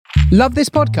Love this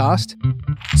podcast?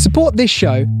 Support this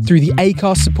show through the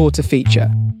Acast supporter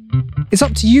feature. It's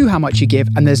up to you how much you give,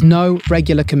 and there's no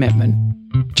regular commitment.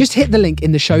 Just hit the link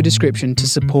in the show description to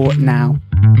support now.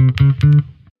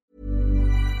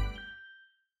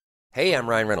 Hey, I'm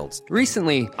Ryan Reynolds.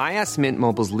 Recently, I asked Mint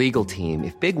Mobile's legal team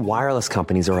if big wireless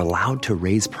companies are allowed to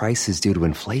raise prices due to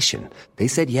inflation. They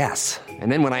said yes.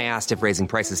 And then when I asked if raising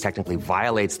prices technically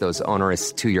violates those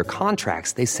onerous two-year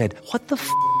contracts, they said, "What the f***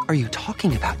 are you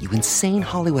talking about, you insane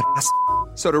Hollywood ass?"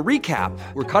 So to recap,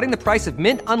 we're cutting the price of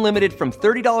Mint Unlimited from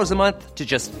 $30 a month to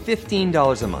just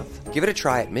 $15 a month. Give it a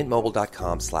try at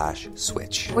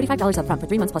mintmobile.com/switch. $45 up front for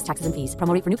 3 months plus taxes and fees.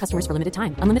 Promo rate for new customers for limited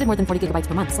time. Unlimited more than 40 gigabytes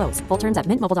per month. Slows full terms at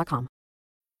mintmobile.com.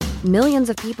 Millions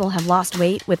of people have lost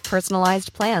weight with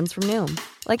personalized plans from Noom.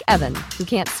 Like Evan, who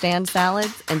can't stand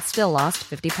salads and still lost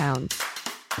 50 pounds.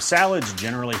 Salads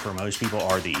generally for most people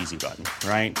are the easy button,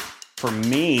 right? For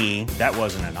me, that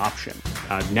wasn't an option.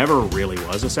 I never really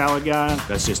was a salad guy.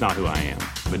 That's just not who I am.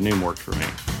 But Noom worked for me.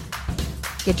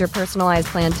 Get your personalized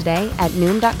plan today at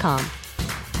Noom.com.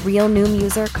 Real Noom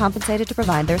user compensated to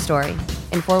provide their story.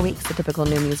 In 4 weeks, the typical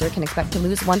Noom user can expect to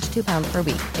lose 1 to 2 pounds per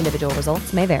week. Individual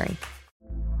results may vary.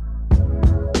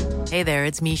 Hey there,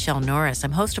 it's Michelle Norris.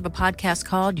 I'm host of a podcast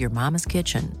called Your Mama's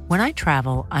Kitchen. When I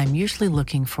travel, I'm usually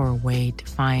looking for a way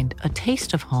to find a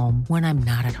taste of home when I'm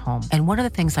not at home. And one of the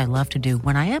things I love to do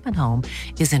when I am at home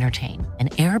is entertain.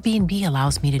 And Airbnb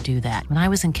allows me to do that. When I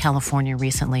was in California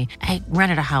recently, I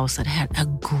rented a house that had a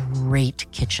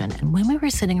great kitchen. And when we were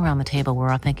sitting around the table,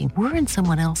 we're all thinking, we're in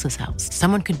someone else's house.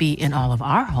 Someone could be in all of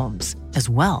our homes as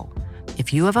well.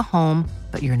 If you have a home,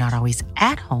 but you're not always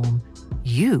at home,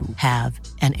 you have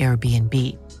an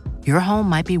Airbnb. Your home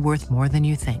might be worth more than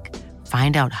you think.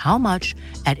 Find out how much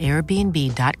at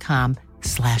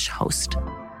airbnb.com/host.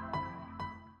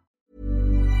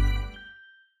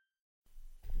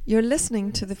 You're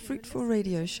listening to the Fruitful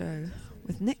Radio Show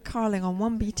with Nick Carling on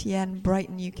 1BTN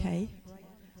Brighton, UK,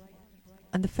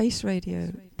 and The Face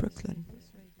Radio, Brooklyn,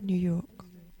 New York.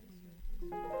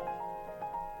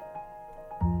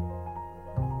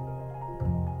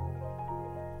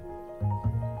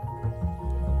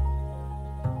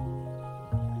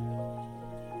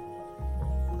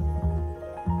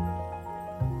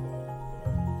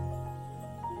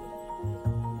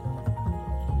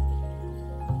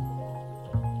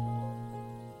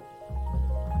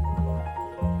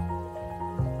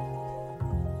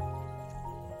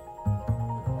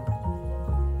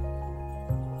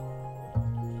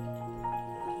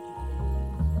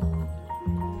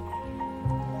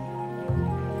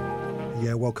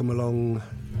 Yeah, welcome along.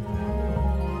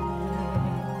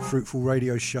 Fruitful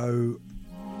Radio Show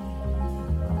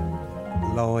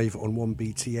live on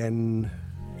 1BTN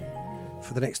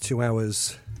for the next 2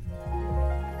 hours.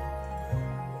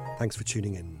 Thanks for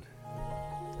tuning in.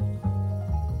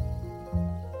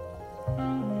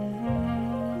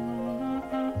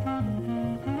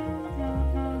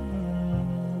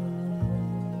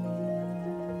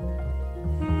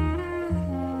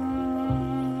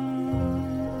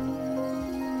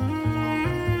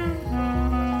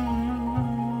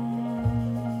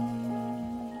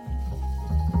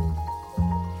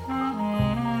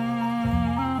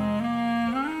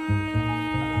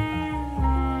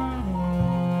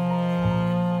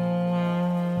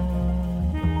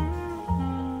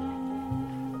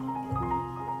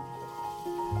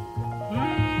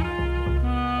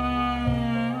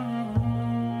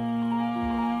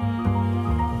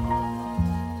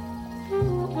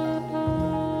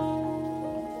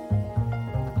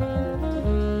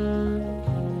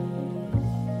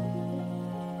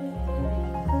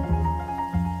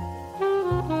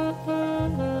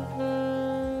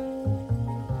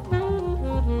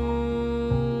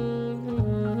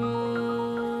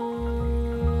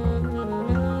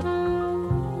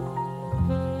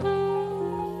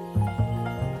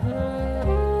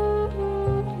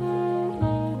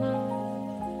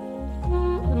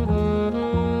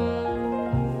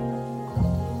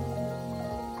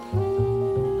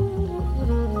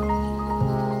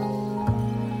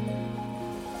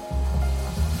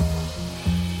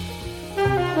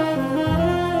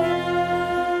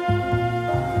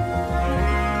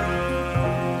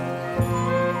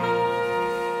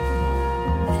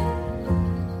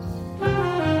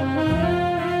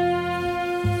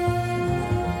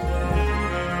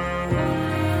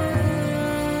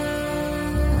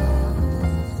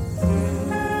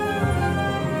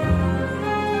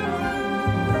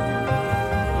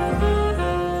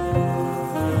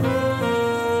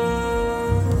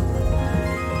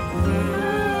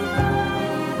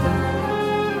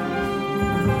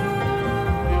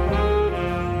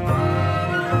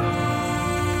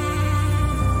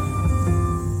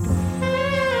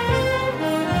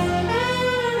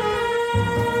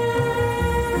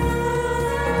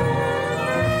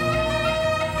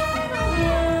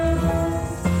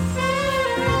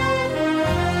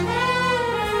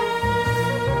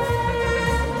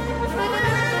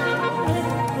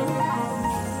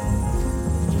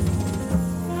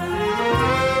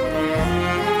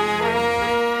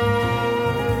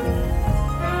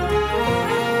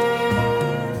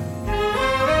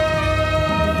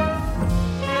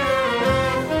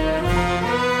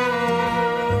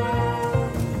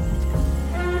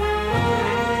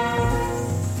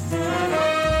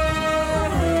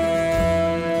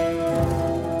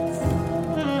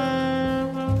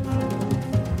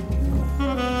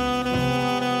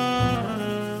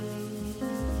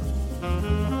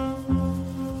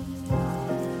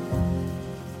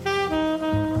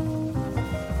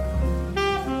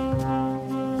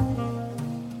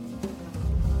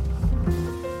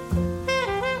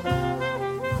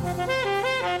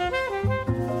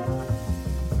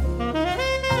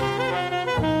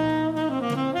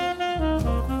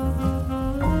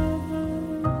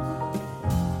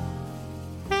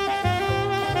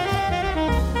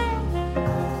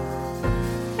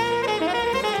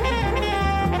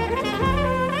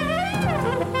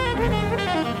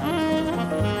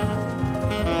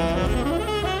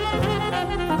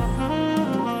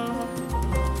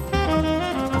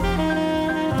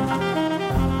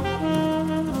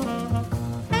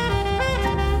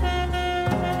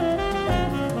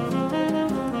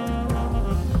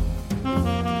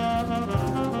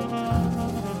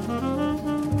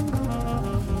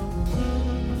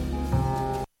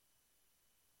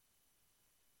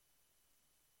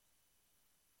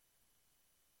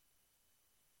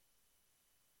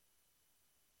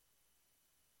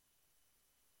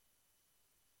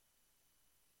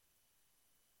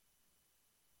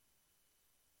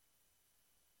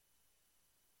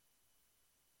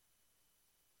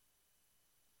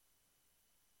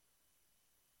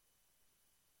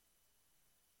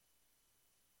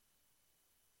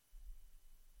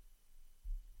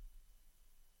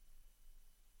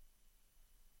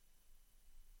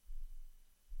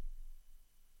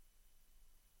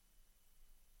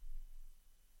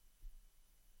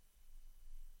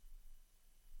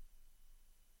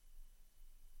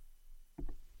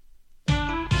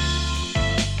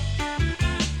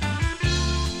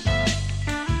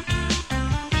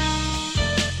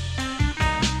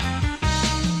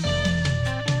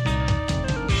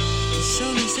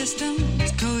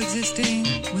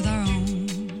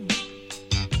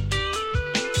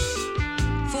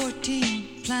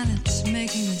 planets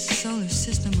making the solar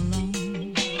system alone.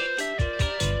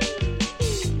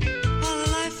 All the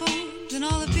life forms and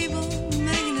all the people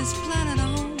making this planet a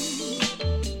home.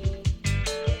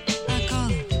 I call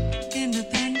it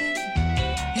independent,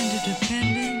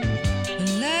 interdependent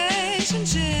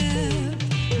relationship.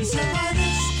 And so far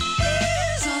this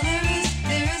is all there is.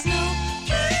 There is no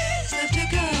place left to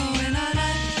go in our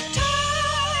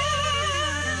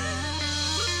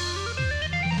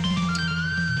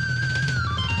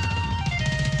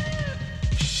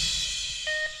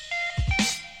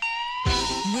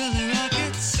Will the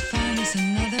rockets find us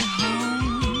another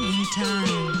home in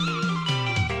time?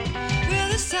 Will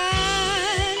the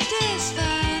scientists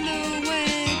find a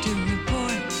way to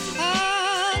report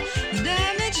all the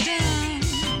damage done?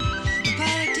 The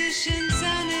politicians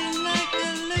sounding like a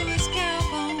Lewis Carroll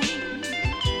poem.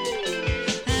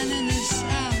 And in this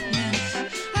outness,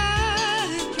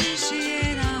 I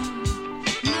appreciate I'm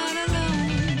not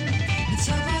alone. And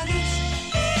so far this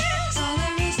is all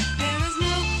there is. There is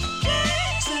no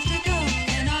place left to go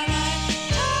in our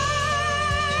lifetime.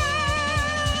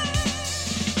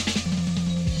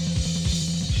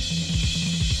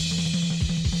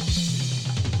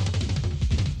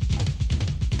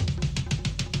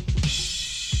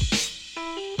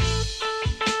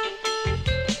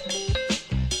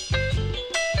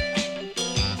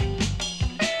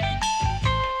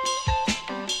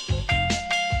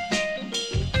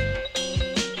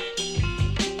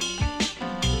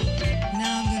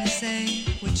 Now I'm gonna say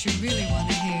what you really want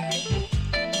to hear.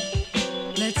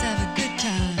 Let's have a good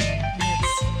time.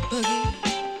 Let's boogie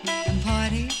and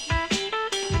party.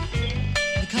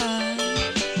 Because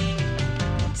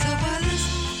so far this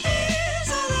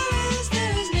is all there is.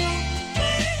 There is no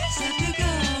place left to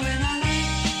go in our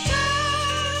lifetime.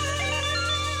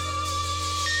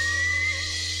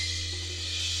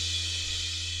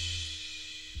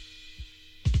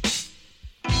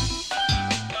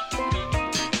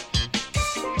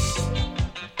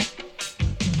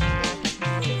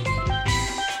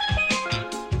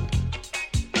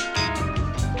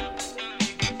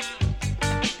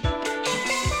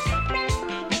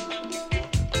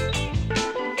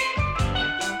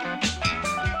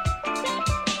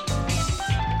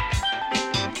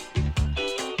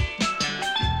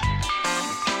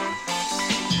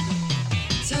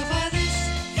 So far this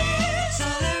is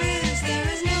all there is. There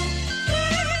is no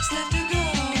place left to go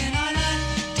in our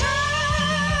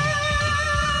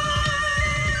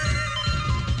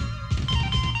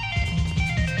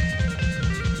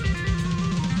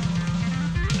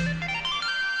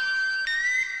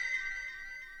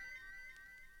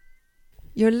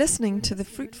You're listening to the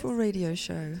Fruitful Radio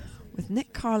Show with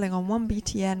Nick Carling on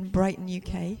 1BTN Brighton,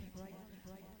 UK,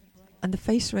 and the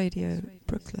Face Radio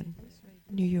Brooklyn,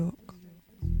 New York.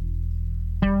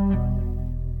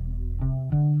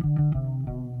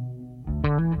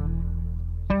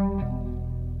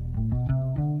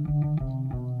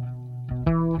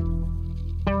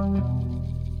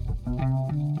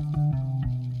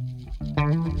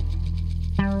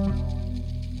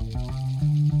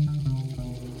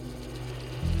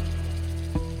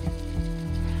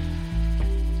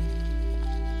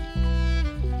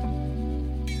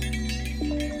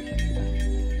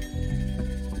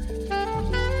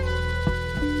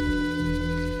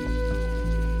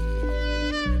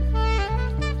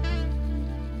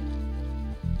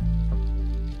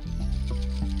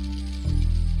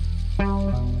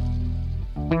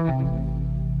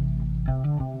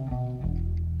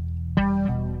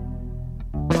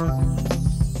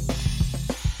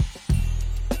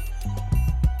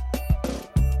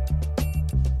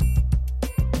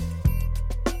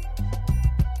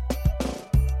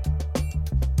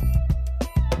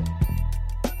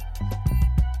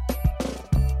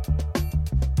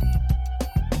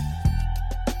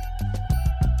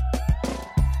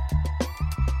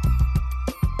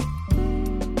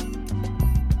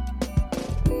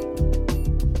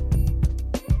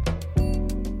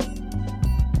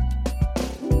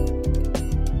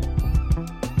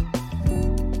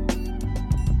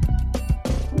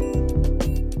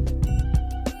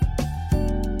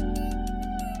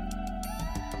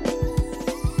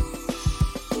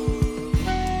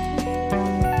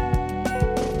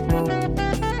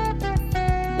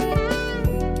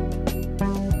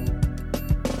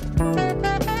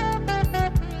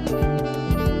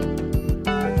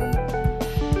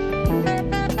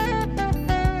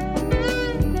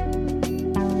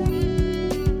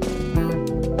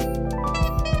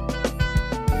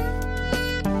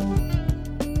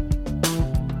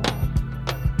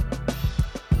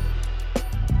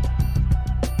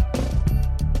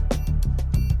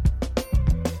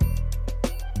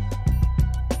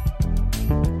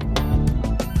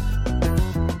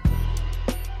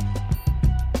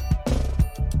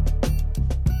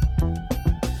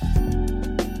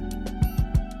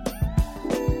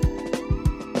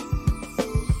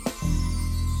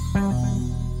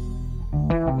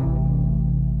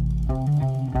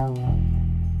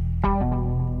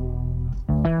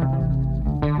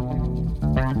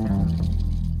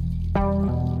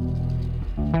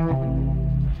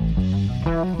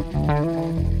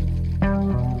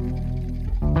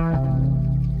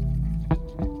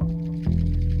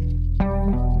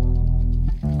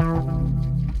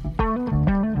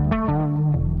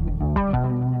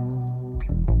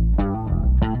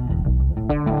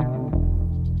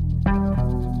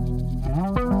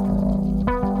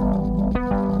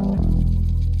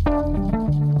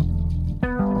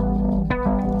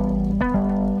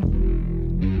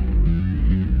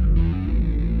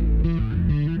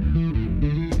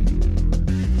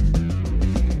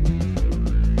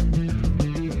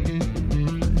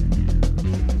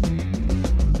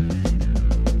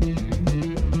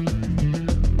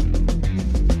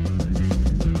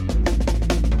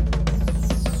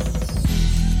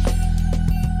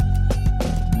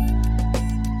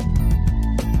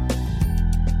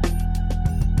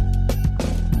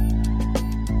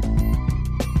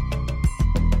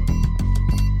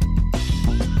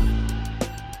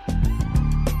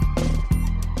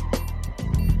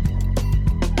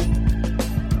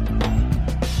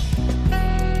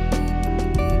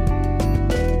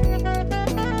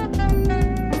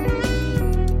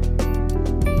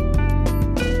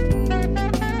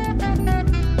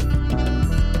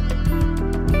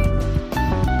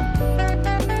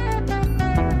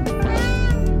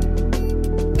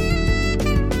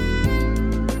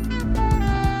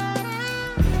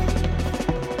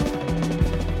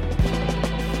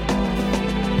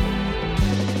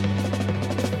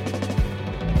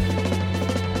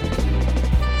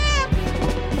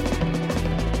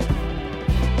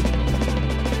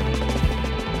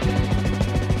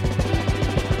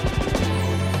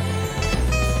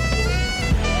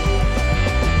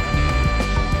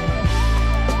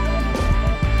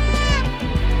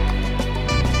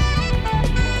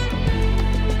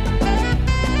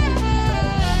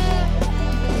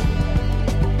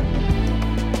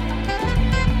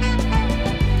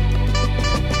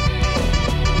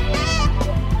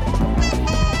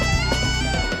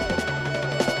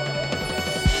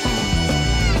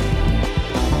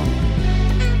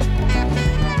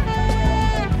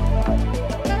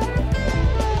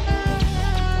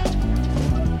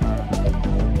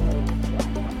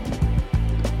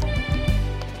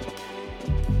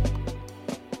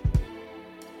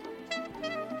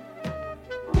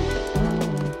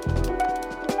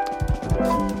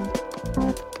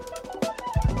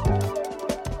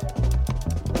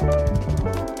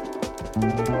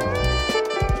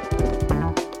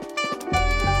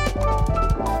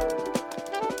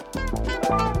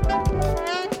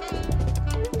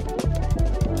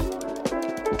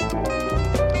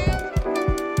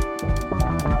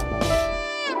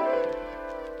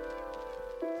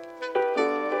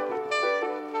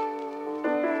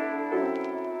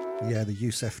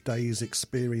 Youssef Day's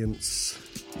Experience.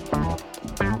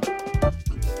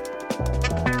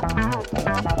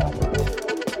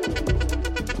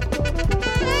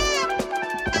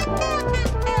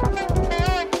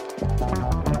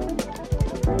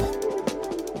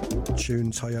 Tune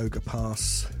Tioga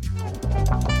Pass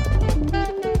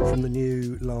from the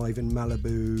new Live in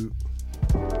Malibu.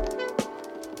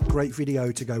 Great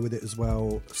video to go with it as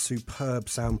well. Superb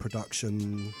sound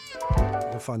production.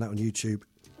 You'll find that on YouTube.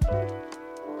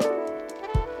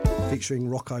 Featuring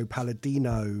Rocco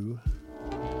Palladino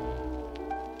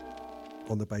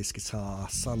on the bass guitar,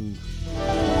 son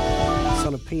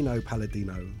of Pino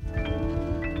Palladino.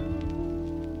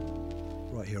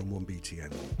 Right here on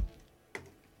 1BTN.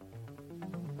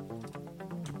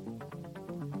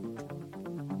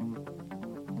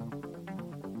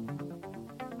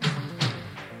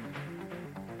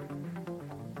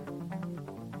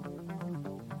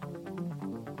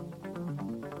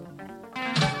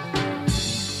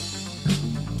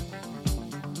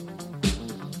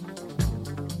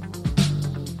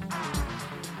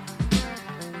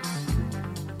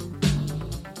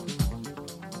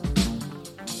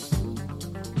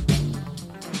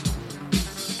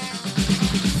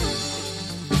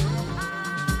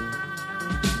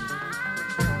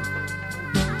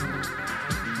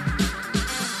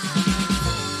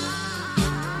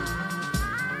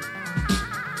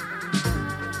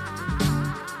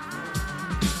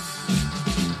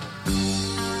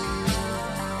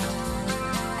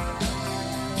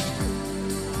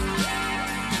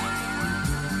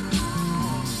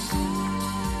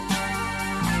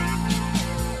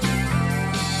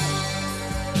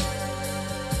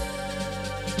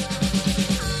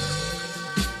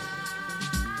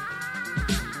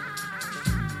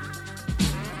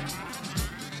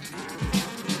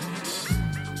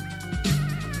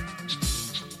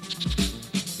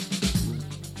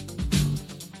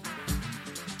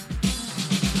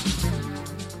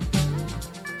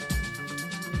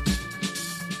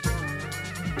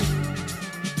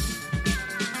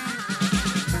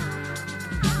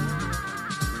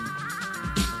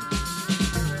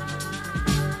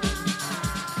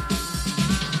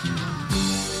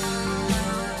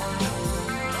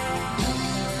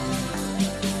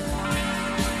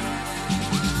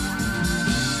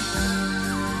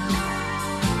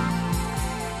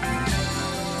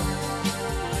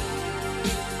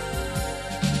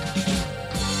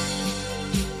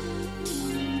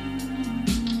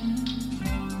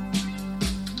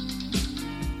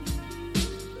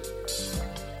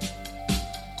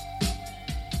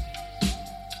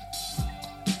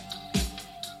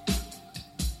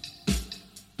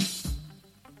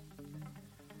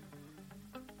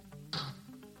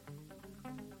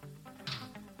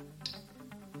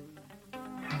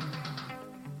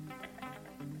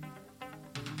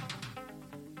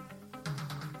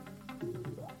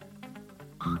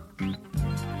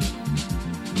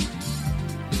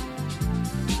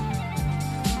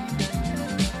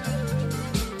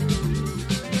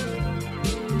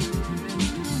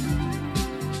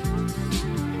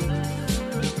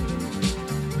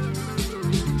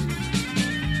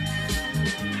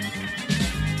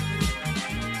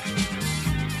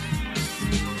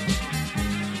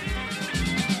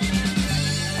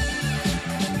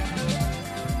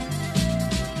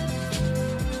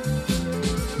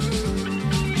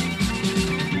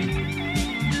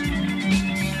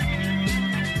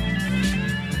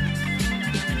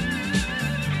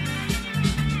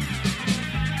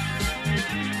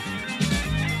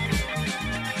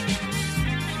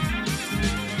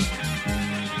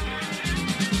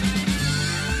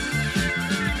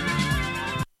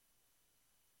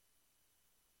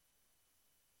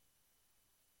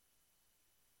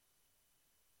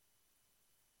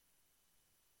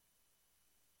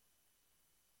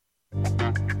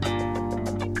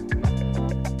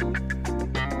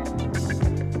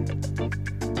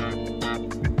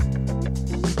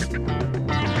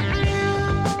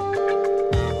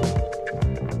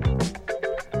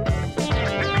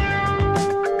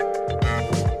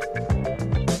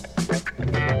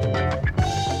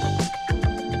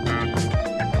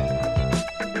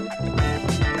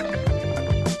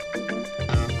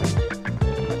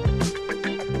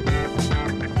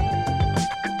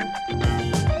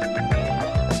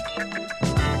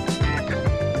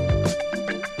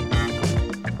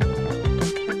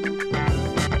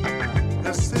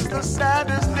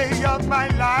 of my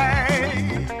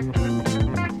life,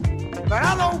 but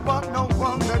I don't want no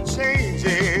one to change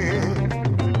it,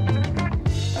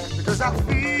 because I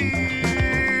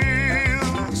feel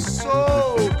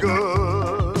so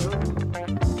good,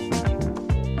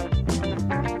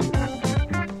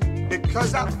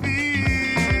 because I feel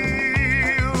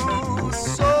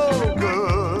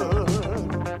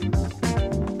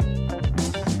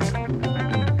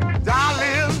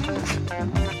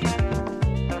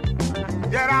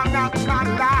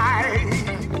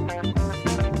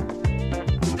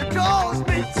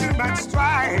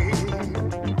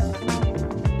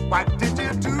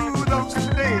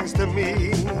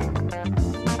me.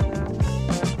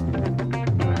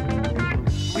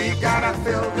 We gotta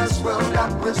fill this world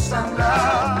up with some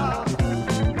love.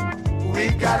 We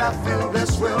gotta fill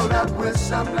this world up with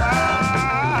some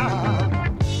love.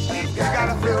 We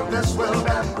gotta fill this world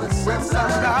up with some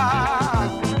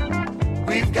love.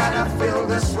 We've gotta fill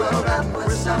this world up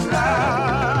with some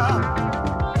love.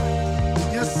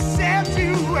 You said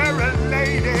you were a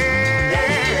lady,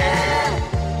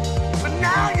 but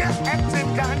now you're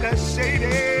acting kinda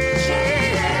shady.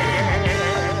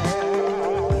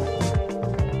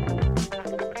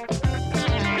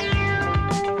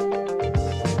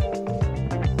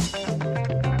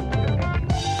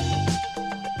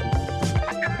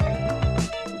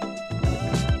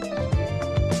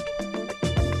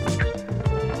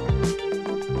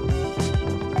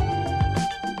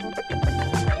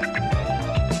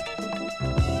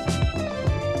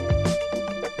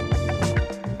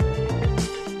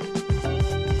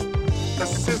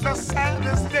 This is the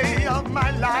saddest day of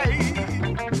my life,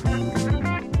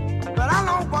 but I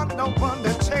don't want no one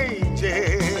to change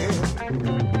it,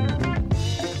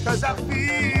 'cause I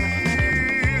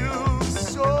feel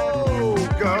so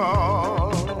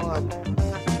good,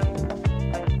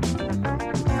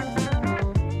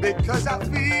 because I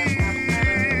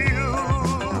feel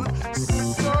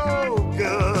so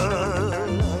good.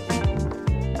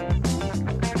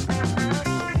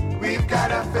 We've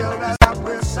gotta fill that up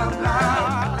with some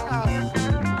love.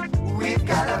 We've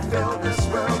gotta fill this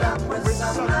world up with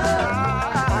some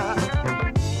love.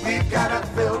 We've gotta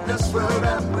fill this world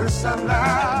up with some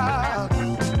love.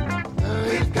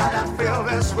 We've gotta fill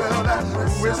this world up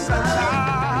with some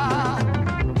love.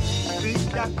 We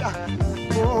gotta,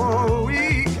 oh,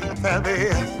 we gotta be.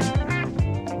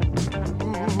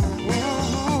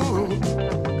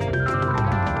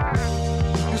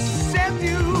 You said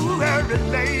you were a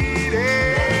lady,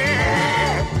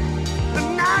 but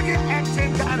now you're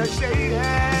acting kinda shady.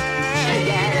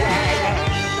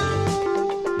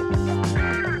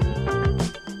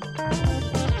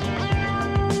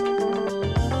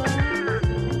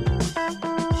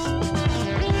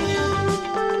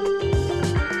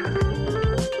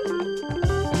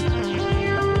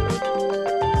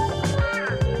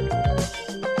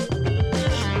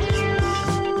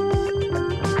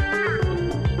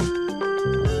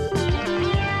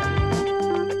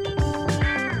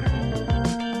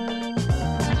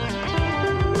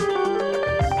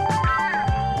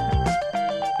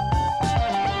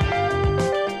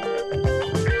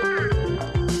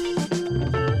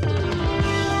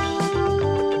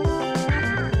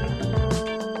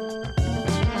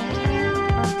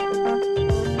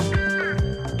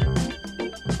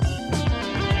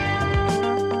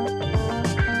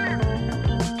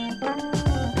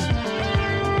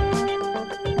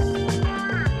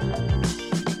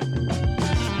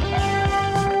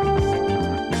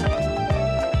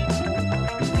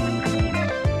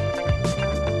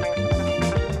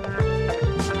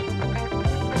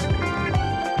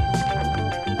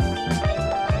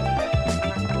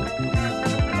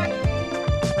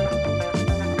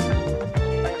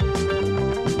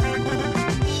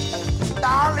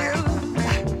 Darling,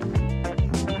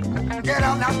 get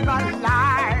on out my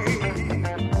life.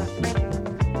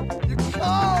 You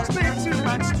caused me too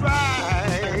much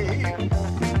strife.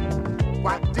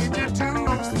 Why did you do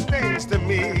those things to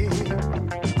me?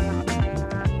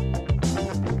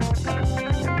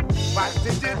 Why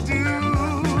did you do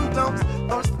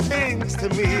those things to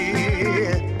me?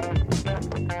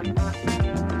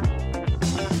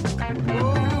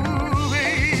 Oh,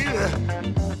 baby,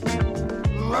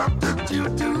 why did you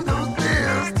do those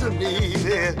things to me?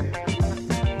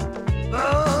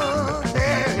 Oh,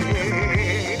 yeah,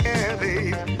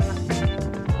 baby.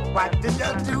 Why did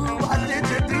you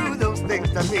do those things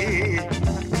to me?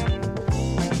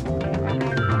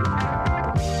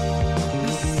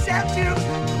 You said you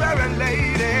were a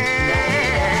lady,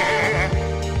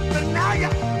 but now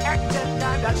you're acting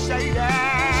kinda shady.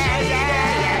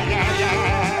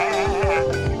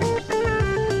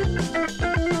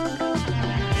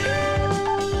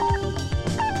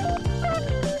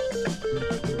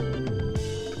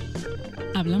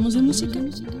 Hablamos de música.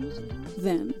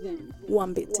 Then,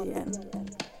 1BTN.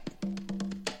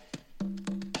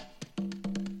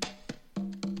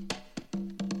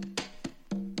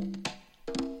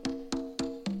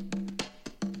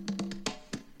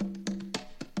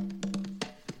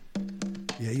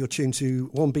 Yeah, you're tuned to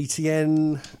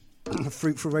 1BTN,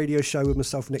 Fruitful Radio Show with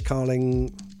myself, Nick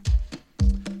Carling.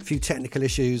 A few technical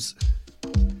issues.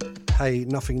 Hey,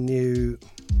 nothing new.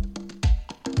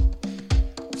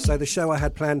 So the show I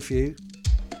had planned for you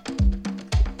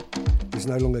is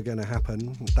no longer going to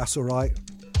happen. That's all right.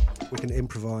 we can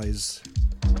improvise.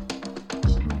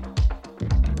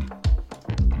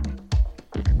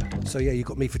 So yeah, you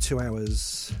got me for 2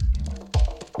 hours.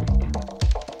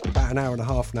 About an hour and a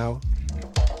half now.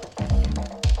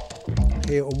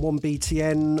 Here on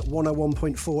 1BTN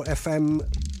 101.4 FM,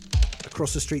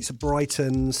 across the streets of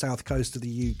Brighton, south coast of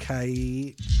the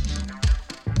UK.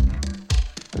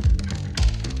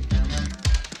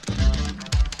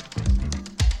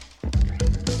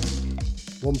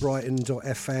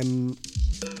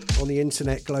 onebrighton.fm on the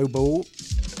internet global.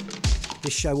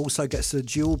 This show also gets a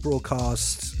dual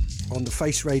broadcast on the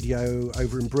Face Radio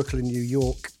over in Brooklyn, New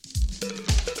York.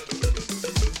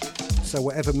 So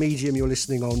whatever medium you're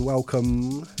listening on,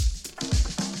 welcome.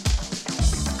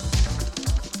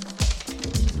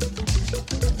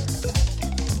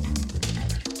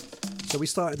 So we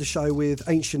started the show with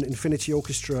Ancient Infinity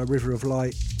Orchestra, River of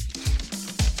Light.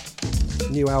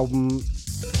 New album.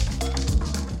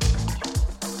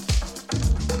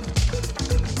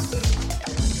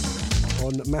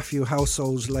 On Matthew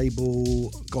Household's label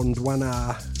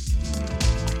Gondwana.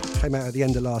 Came out at the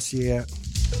end of last year.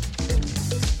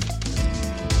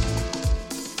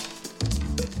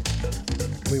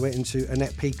 We went into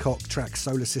Annette Peacock track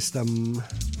Solar System.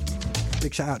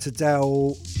 Big shout out to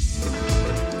Dell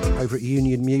over at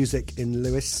Union Music in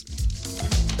Lewis.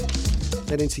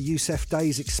 Then into Youssef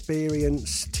Day's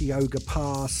Experience, Tioga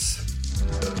Pass.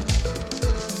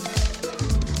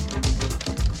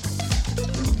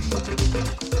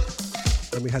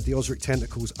 Then we had the Osric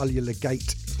Tentacles, Ulya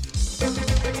Legate,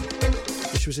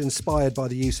 which was inspired by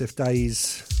the Youssef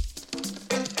Days.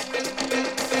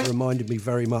 It reminded me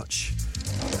very much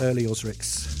early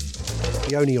Osrics,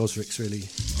 the only Osrics really.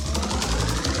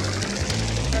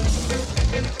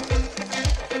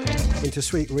 Into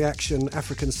Sweet Reaction,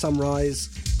 African Sunrise.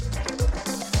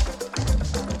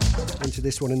 Into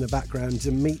this one in the background,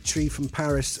 Dimitri from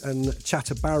Paris and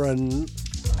Chatterbaron.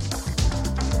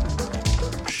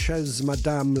 Chez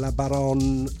Madame la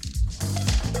Baronne.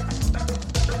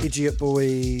 Idiot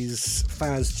Boys,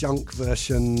 Faz Junk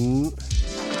version.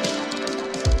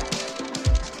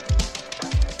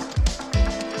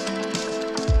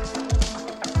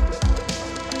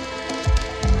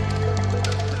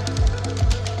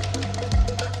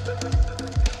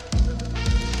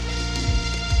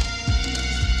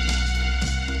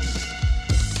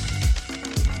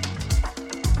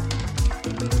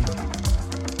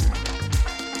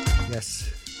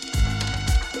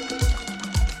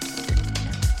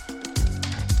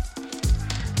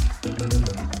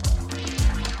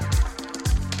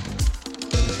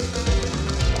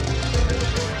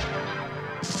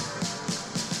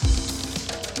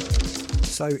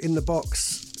 So in the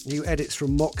box, new edits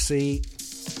from Moxie,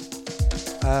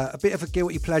 a bit of a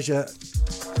guilty pleasure,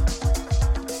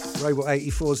 Robot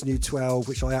 84's new 12,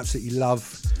 which I absolutely love,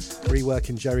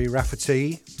 reworking Jerry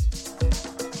Rafferty.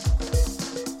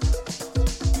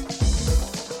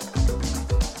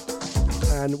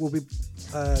 And we'll be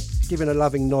giving a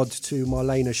loving nod to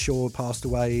Marlena Shaw, passed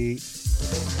away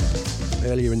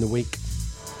earlier in the week.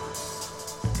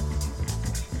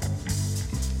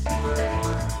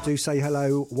 Do say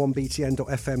hello,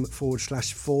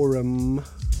 1btn.fm/forum.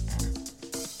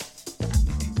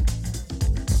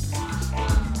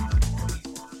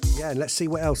 Yeah, and let's see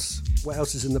what else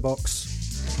is in the box.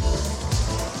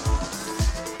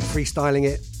 Freestyling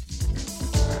it.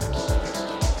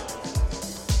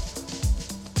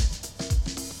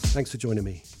 Thanks for joining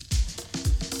me.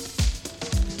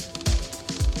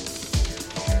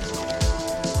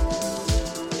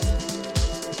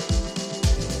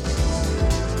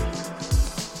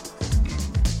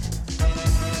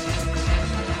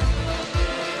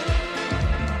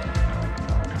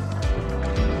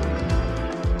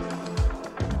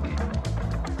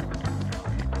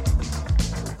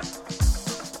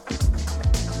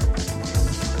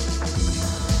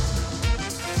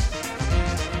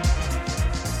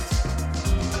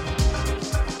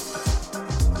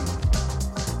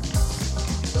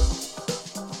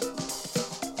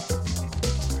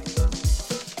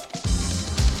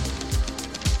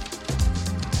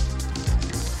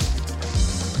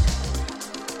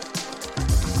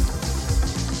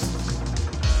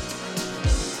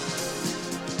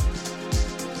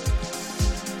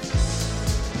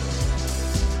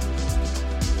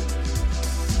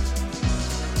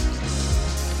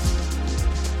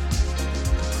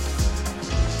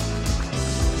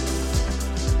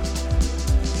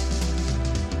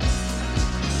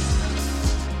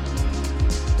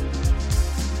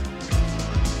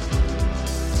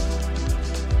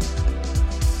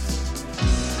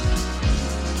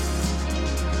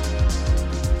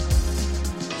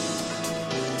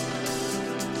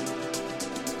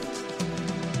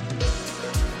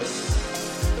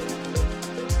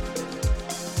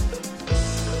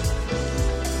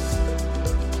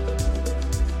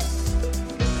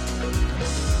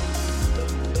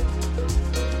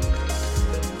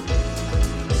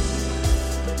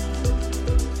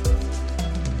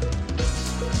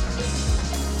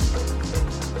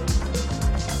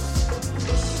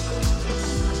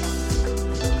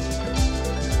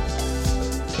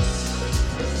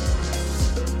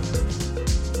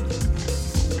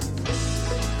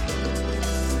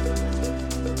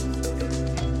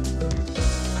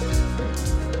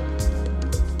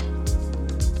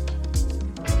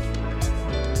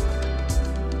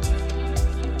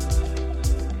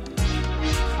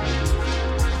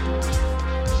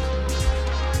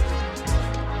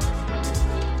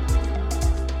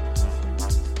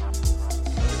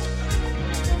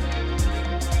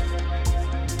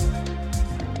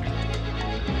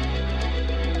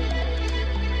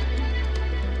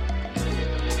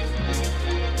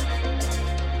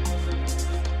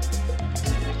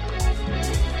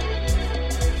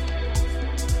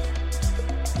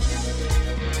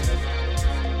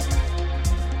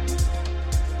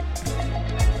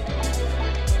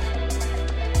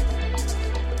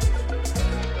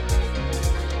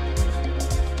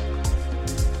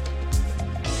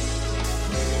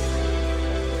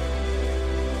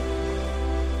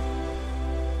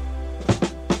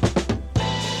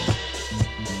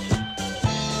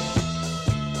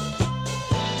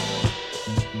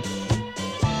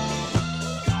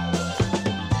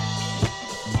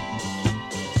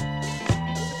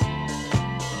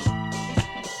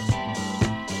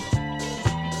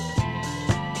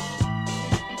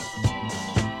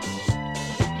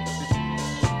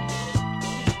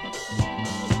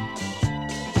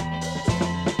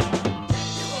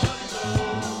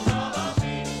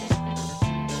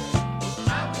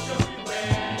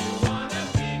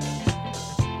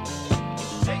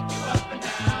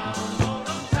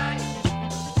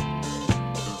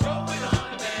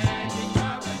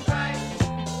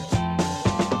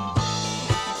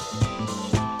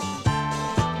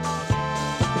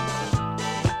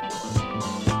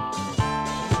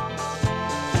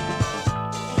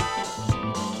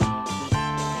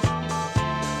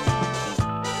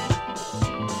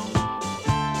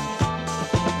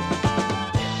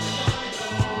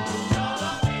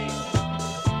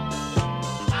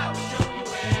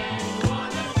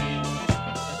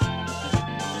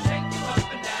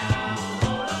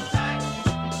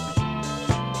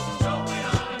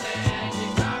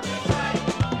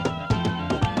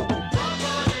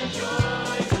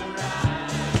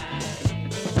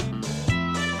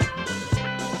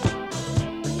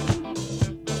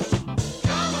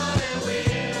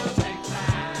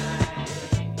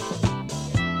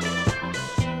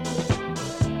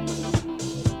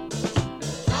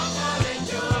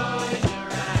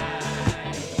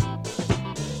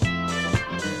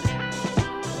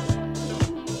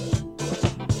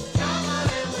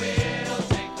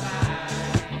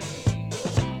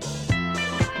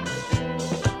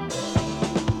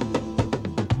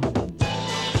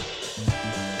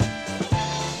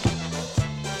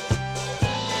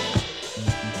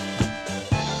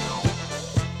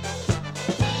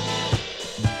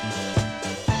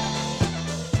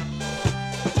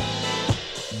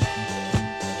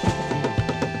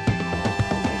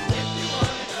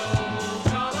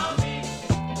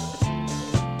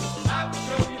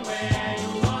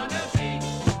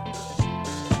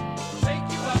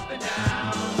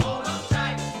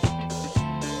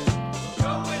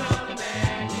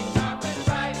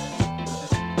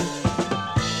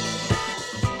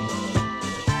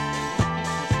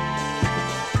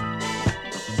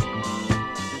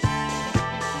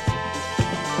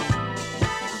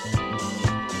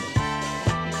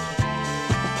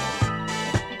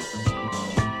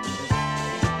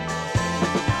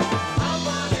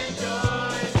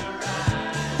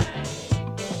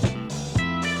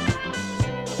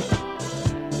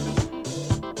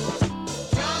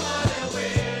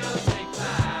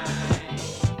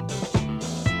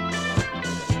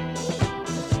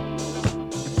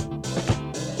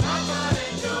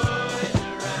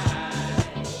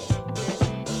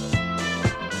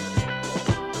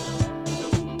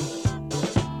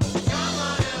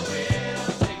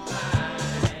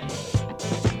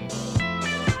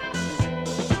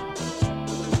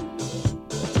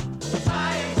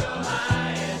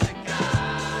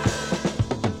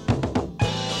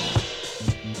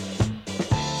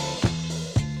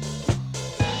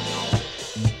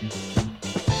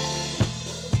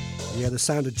 the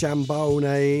sound of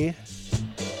Jambone.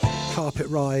 Carpet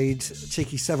Ride.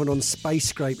 Cheeky 7 on Space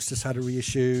Scrapes just had a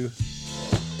reissue.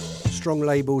 Strong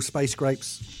label, Space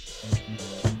Scrapes.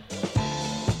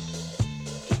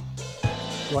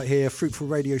 Right here, Fruitful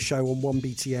Radio Show on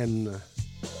 1BTN.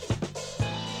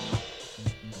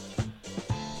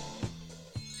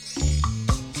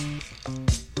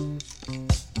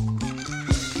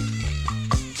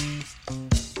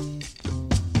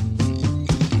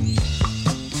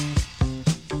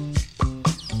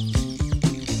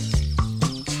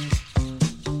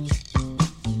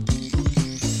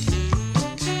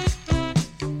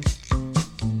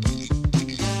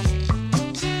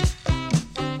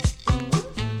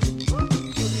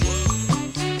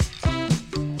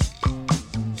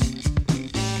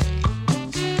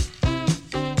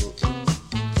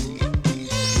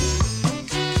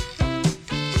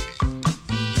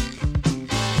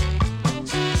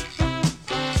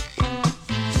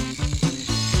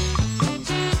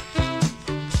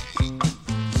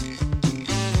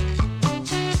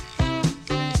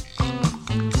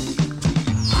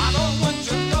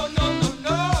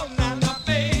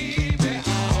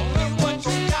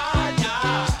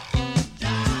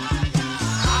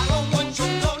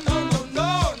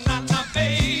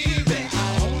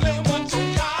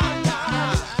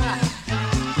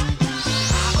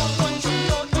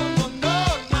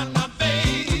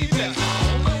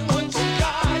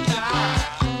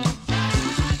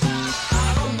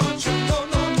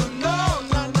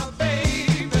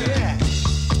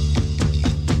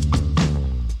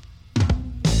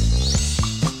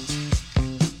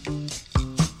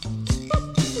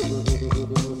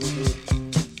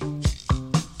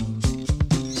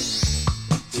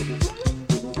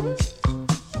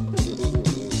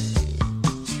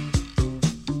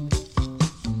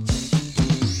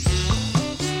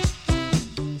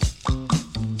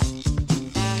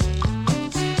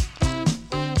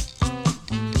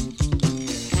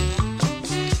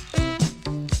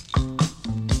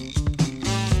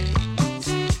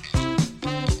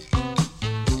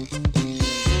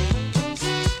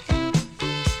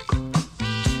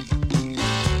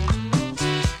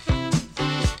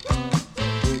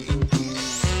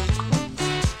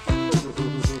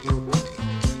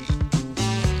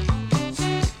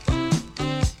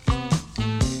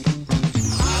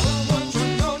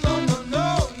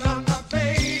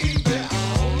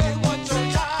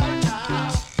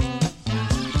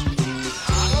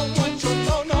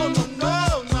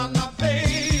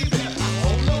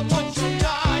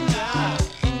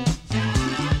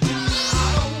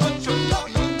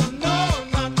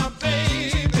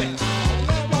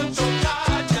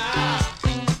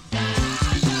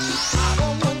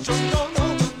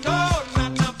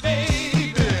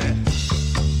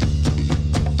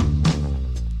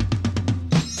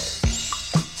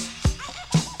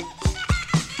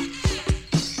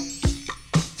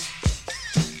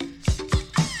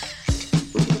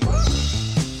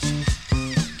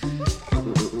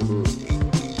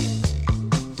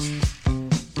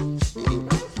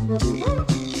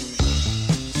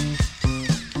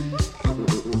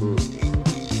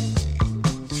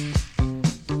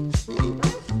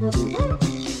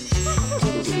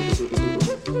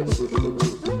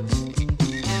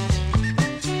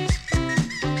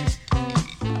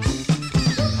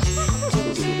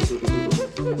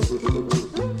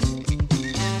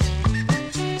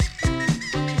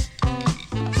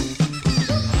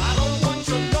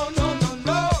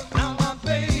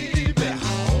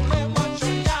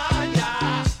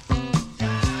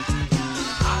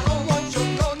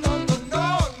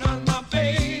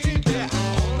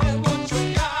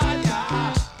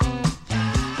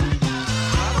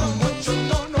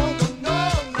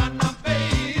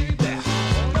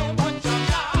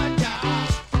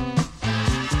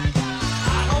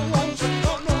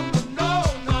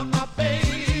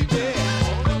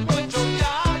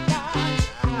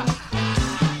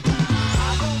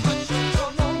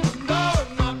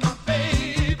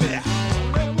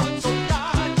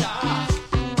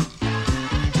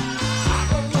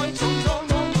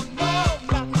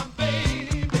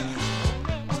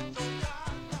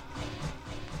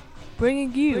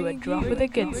 Bringing you a drop of the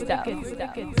good stuff.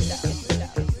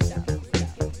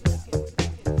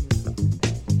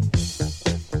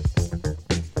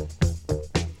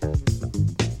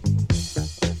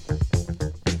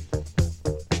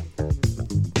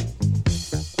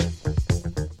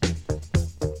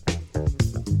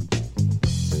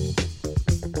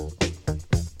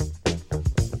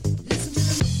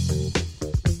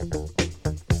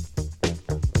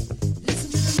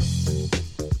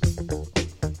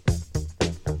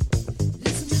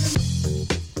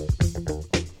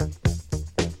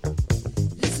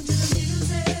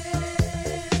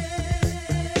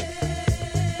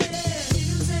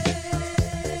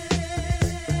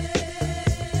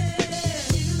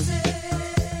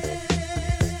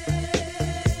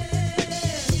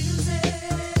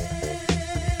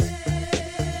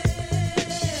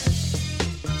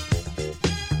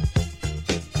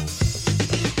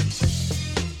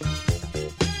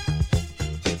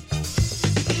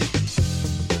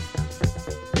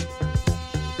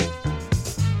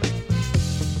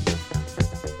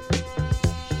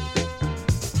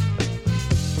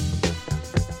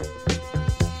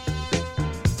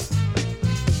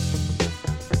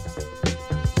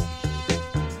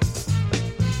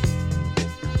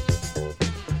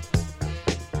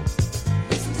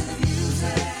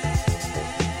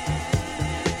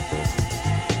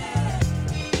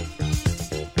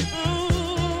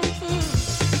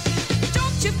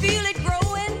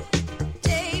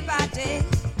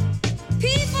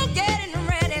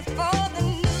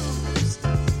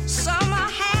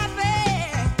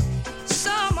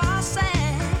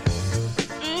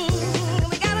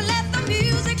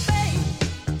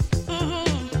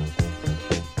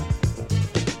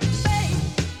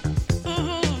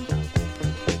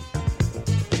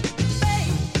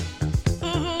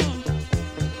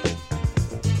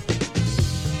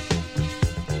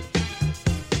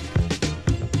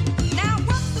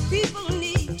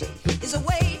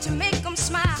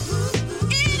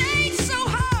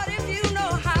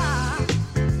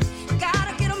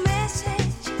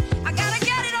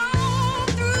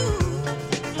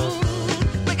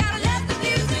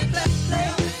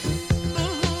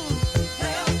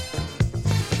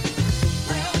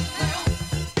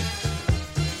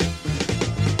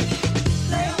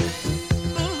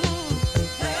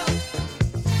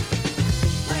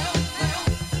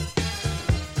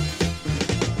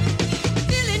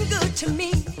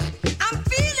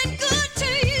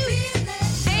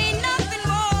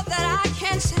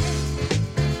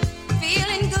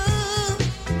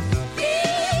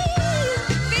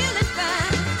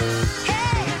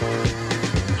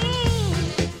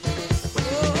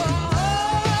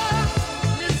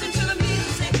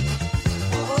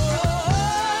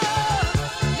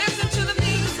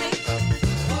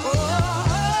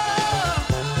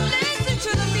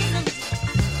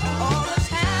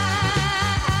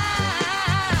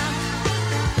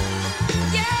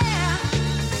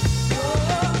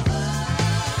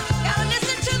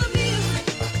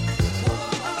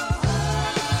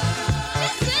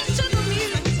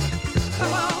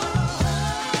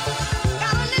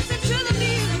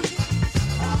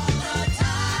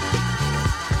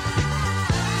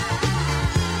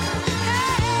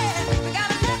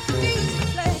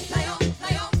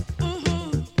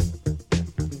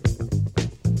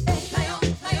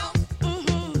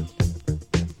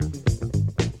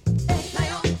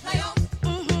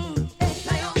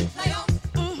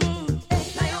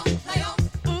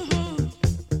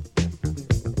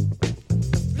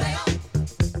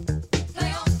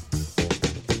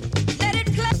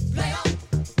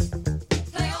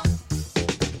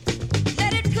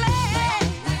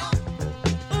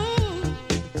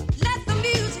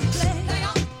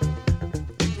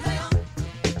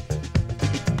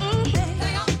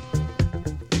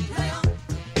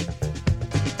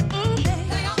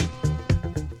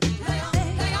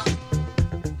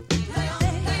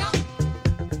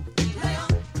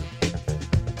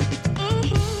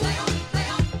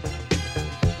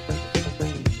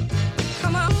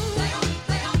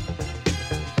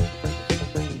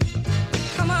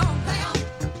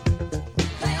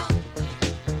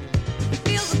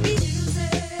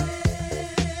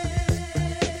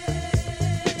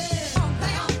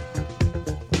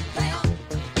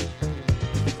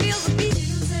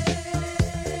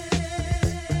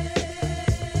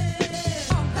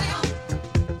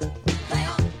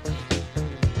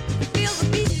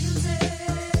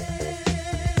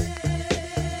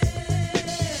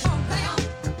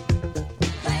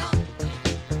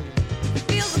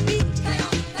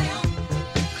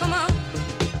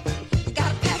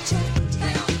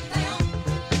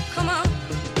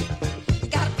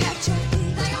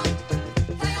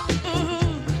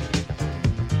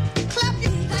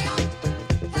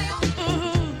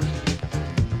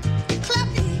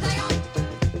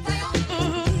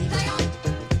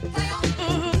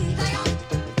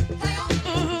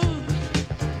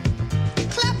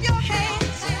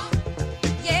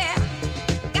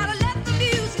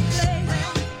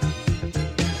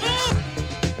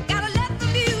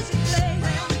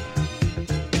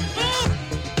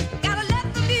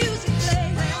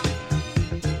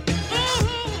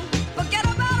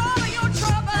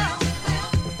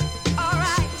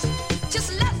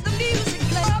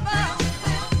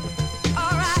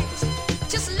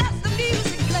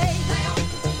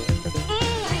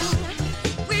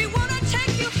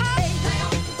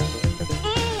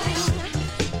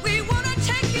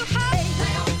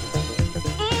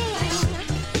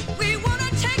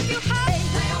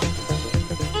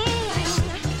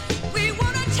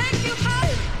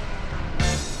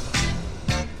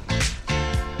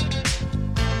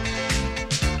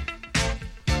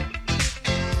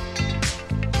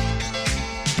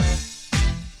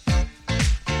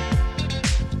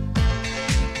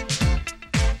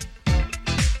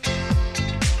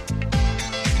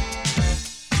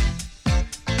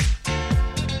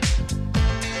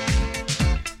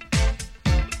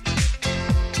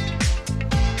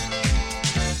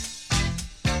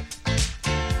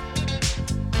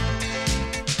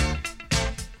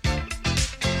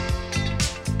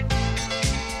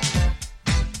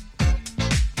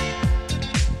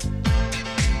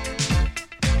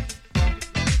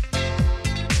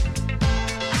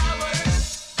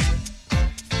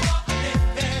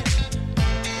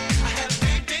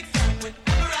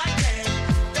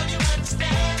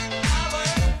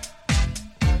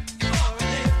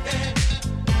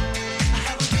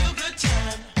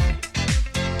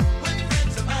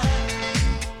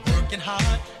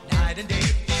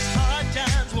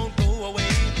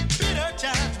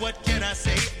 I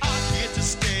say are here to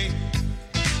stay.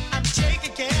 I'm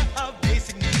taking care of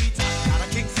basic needs. I got a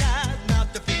king size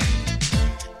mouth to feed,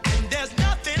 and there's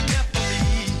nothing left for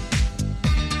me.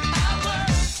 I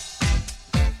work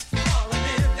for a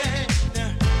living.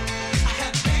 I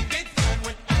have big fun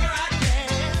whenever I can.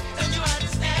 Don't you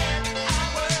understand? I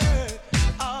work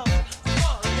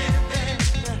for a living.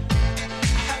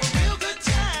 I have a real good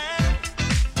time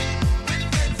with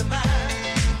friends of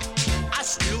mine. I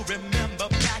still remember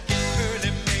back in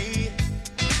early May,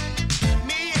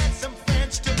 me and some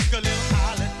friends took a little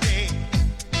holiday.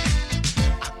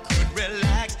 I couldn't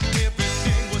relax,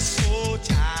 everything was so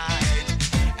tight,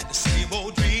 and the same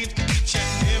old dreams each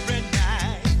and every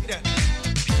night.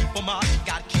 People mark,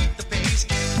 gotta keep the pace,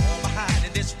 can't fall behind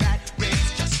in this rat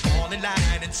race. Just fall in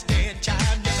line and stay in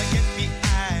time, never get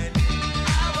behind.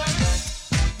 I work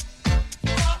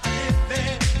for a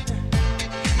living.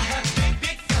 I have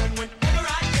big fun whenever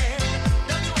I can.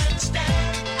 Don't you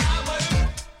understand? I work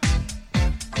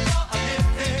for a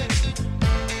living.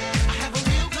 I have a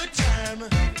real good time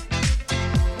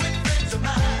with friends of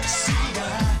mine. See, I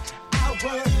work for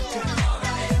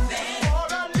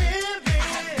a living. I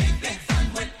have big fun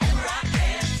whenever I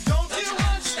can. Don't you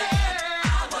understand? I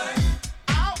work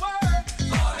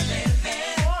for a living. I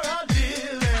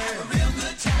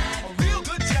have a real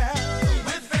good time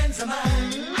with friends of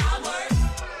mine. I work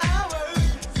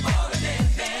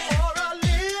for a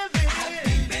living. I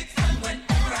have big fun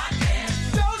whenever I can.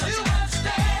 Don't you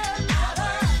understand? I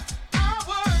work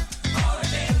for a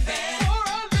living.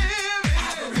 I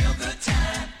have a real good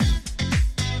time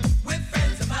with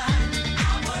friends of mine. I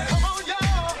work, come on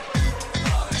y'all,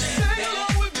 sing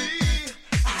along with me.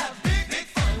 I have big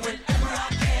fun whenever I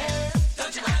can.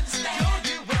 Don't you understand? Don't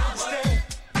you understand?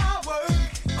 I work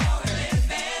for a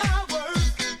living. I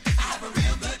work, I have a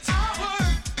real good time.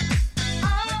 I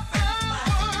work with friends of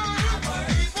mine. I work,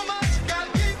 keep 'em up, gotta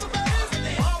keep 'em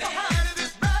busy. All behind in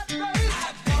this rat race. I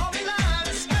have all behind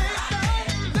this space.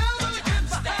 Never get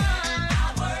behind. I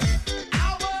work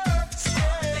for a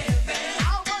living. I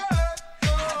work, I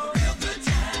have a real good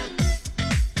time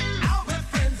out with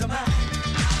friends of mine.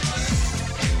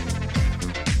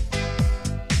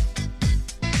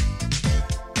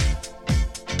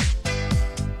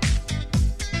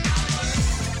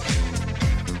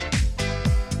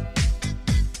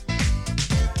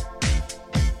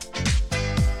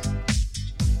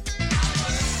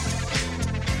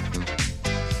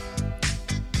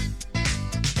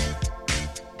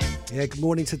 Yeah, good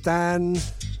morning to Dan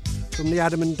from the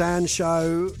Adam and Dan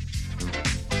Show.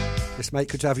 Yes, mate,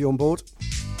 good to have you on board.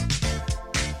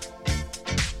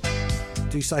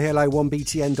 Do say hello,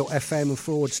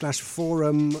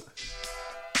 1btn.fm/forum.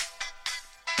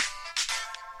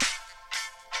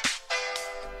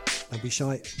 Don't be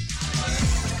shy.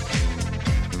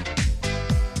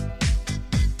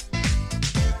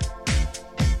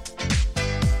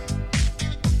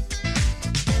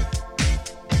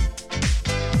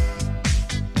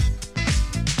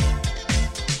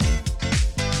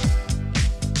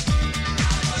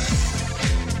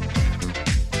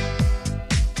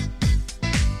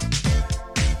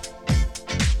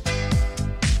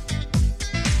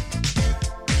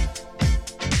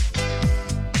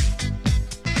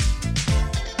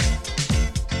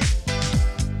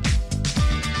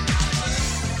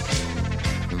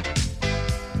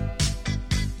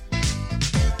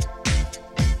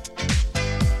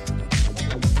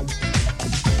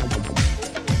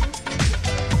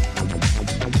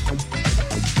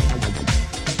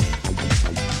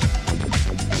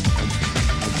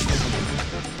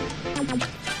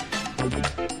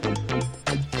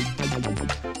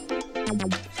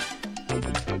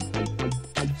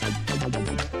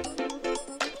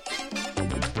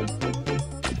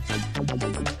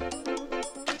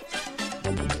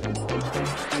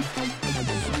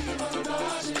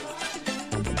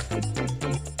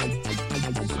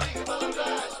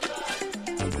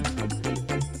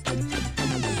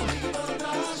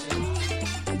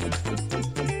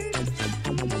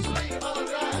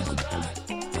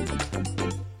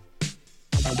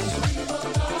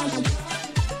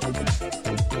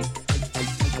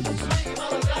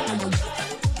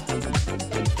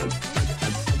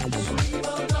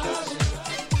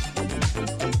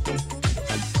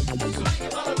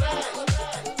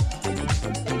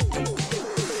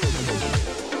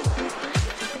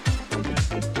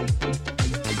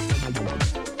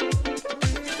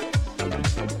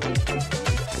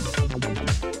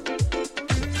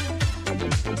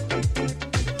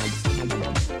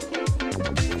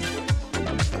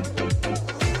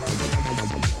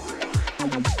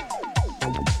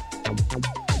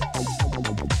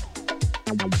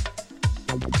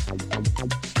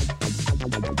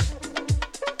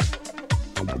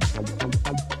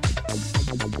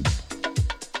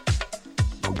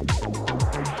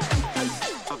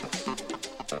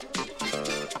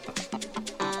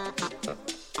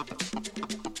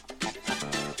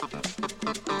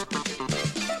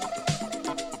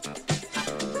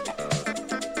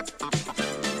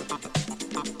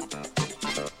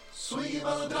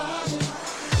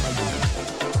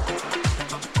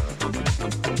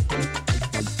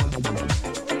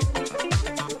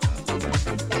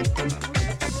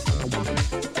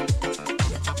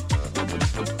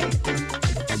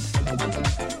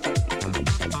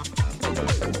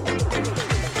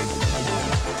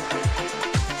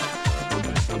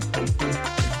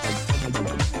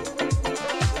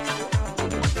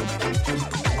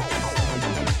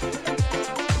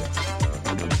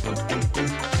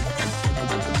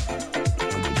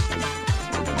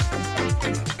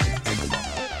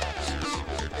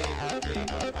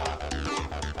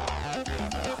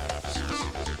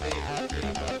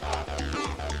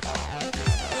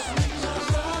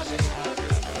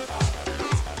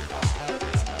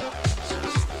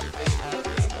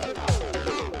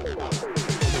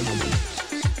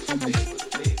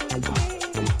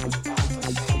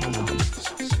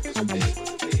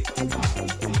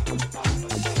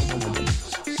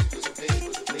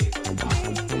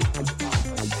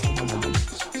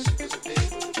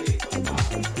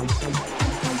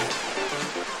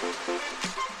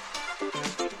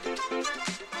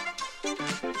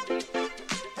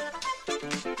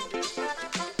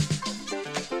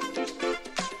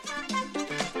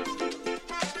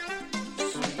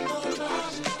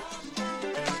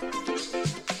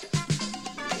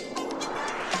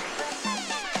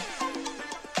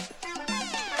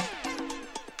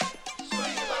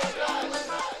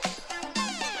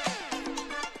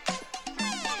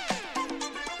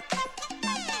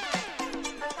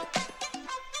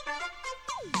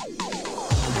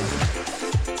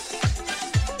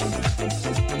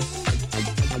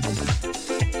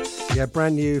 Yeah,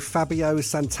 brand new Fabio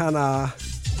Santana,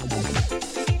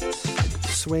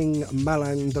 Swing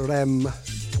Malandrem,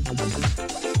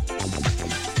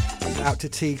 out to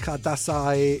Tika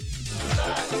Dasai,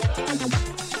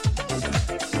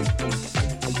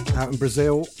 out in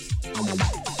Brazil,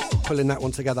 pulling that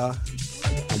one together.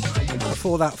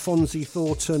 Before that, Fonzie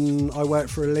Thornton, I Work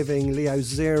for a Living, Leo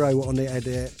Zero on the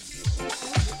edit.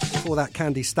 Before that,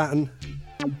 Candy Staton.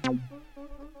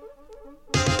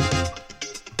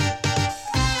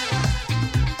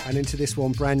 And into this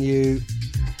one, brand new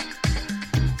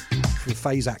from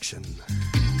Phase Action.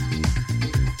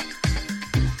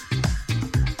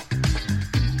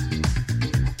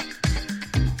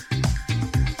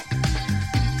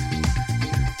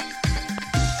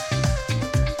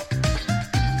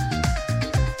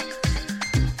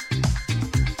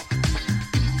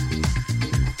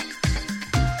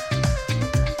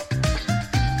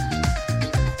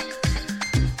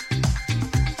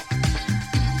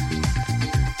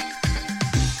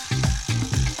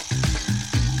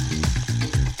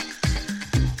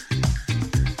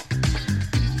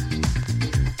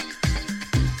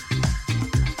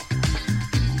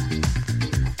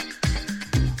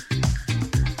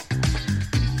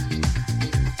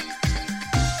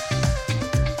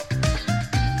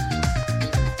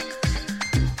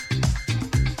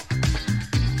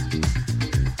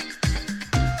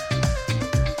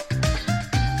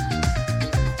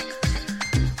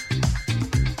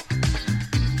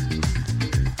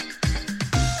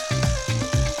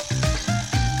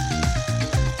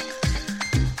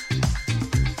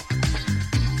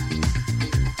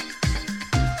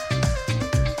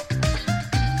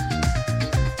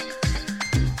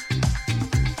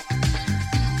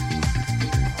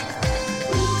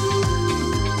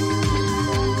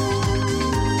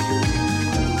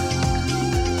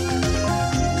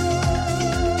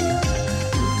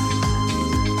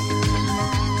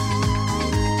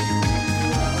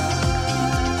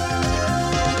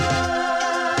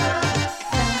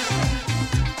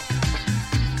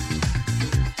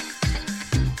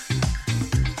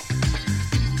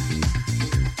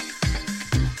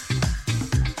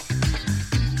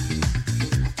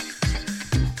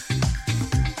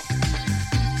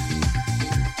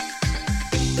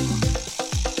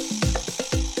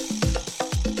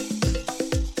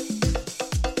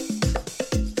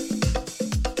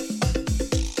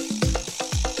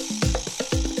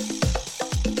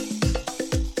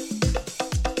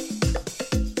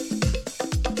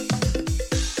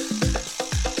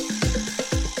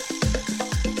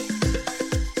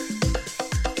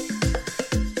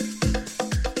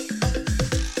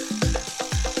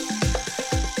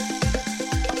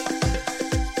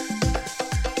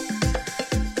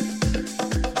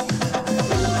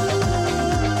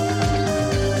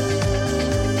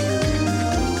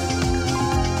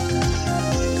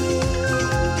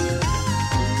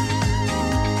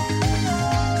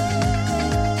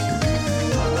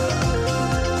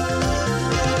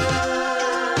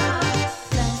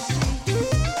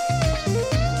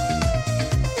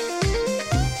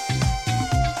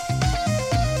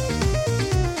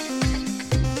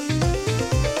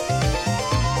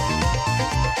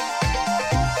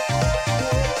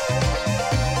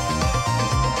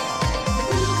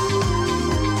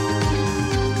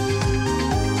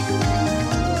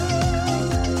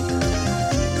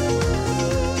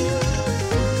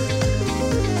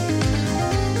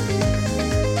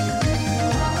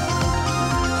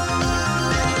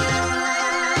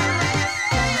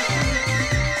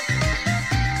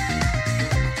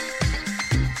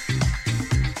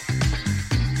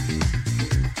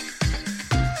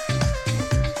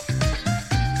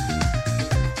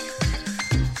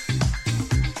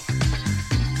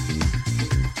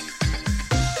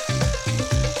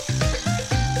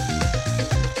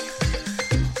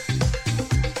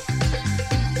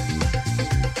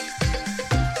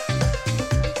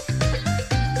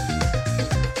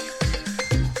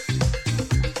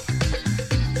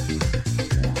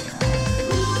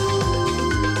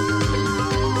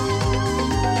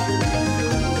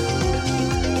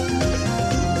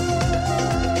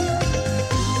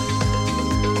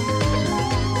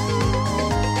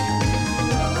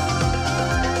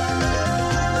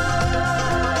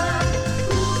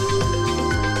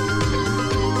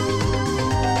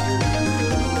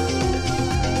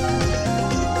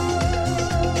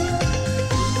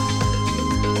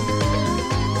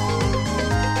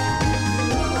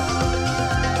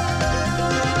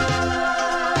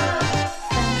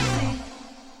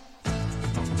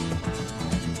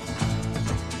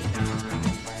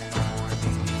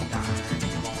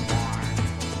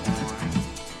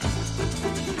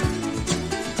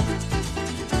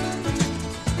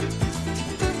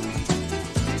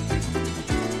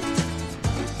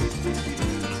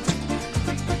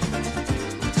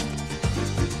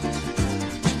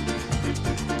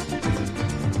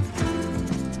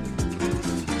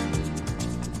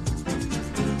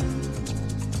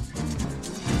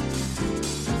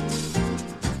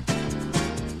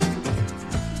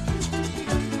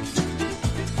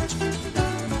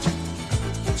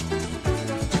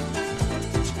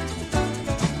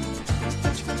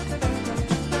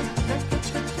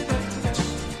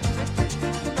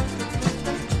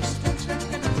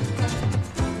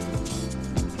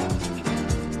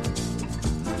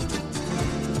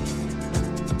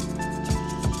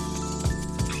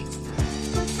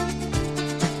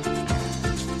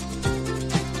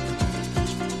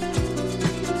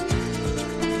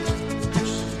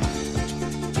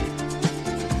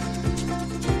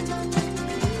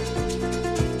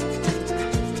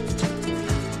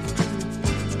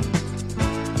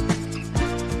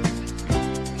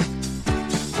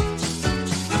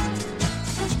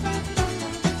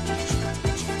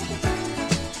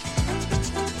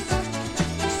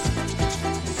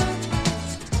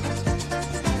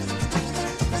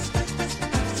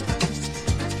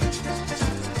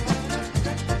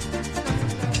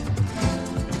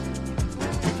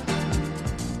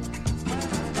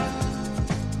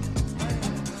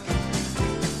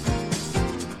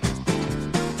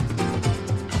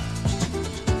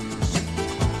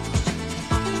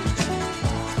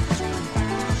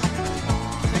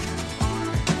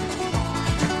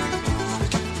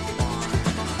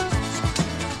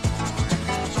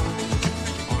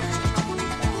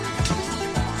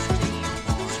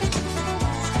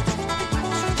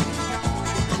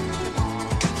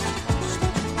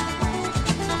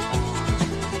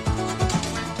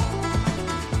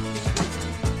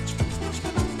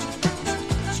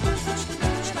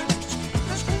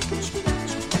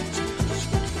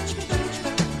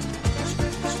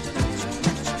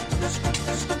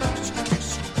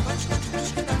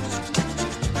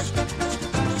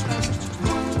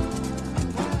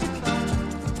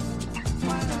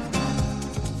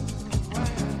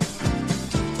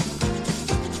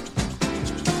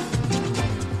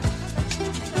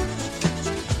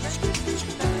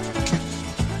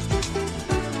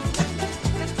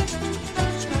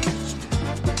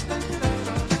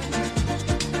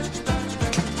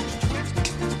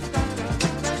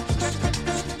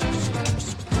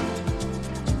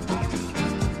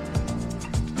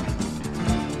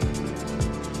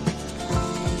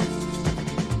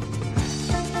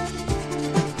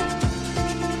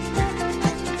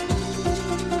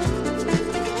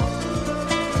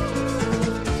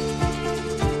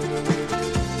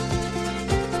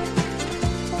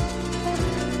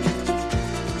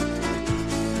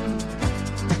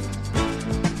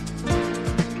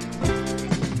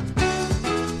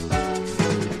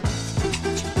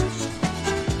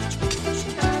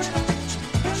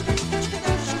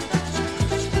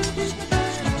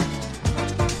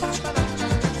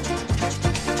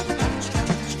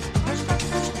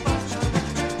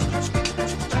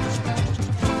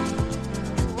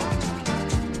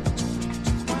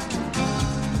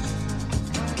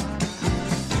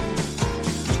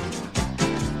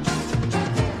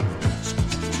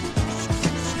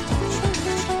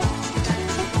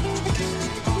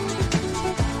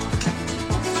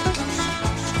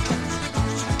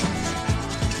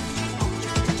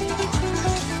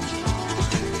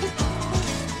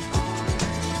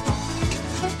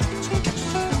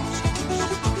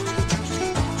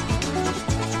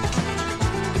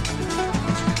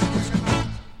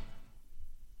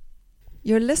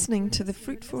 You're listening to the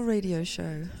Fruitful Radio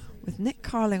Show with Nick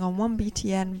Carling on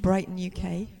 1BTN Brighton,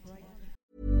 UK.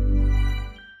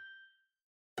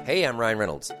 Hey, I'm Ryan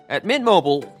Reynolds. At Mint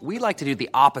Mobile, we like to do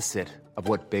the opposite of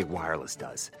what Big Wireless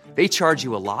does. They charge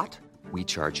you a lot, we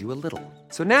charge you a little.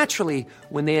 So naturally,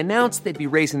 when they announced they'd be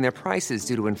raising their prices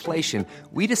due to inflation,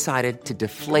 we decided to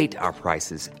deflate our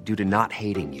prices due to not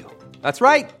hating you. That's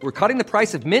right. We're cutting the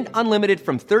price of Mint Unlimited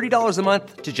from $30 a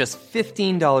month to just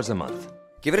 $15 a month.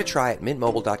 Give it a try at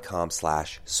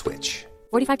mintmobile.com/switch.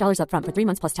 $45 up front for 3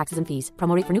 months plus taxes and fees.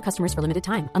 Promo rate for new customers for limited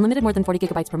time. Unlimited more than 40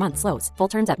 gigabytes per month. Slows full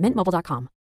terms at mintmobile.com.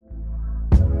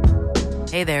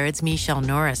 Hey there, it's Michelle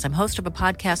Norris. I'm host of a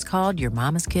podcast called Your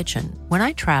Mama's Kitchen. When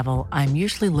I travel, I'm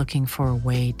usually looking for a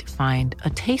way to find a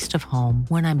taste of home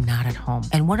when I'm not at home.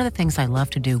 And one of the things I love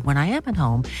to do when I am at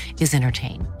home is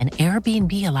entertain. And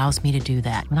Airbnb allows me to do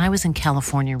that. When I was in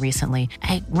California recently,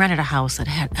 I rented a house that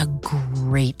had a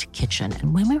great kitchen.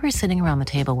 And when we were sitting around the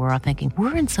table, we were all thinking,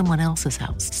 we're in someone else's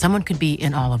house. Someone could be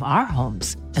in all of our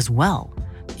homes as well.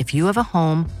 If you have a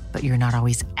home, but you're not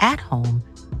always at home,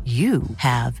 you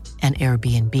have an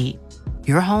Airbnb.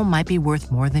 Your home might be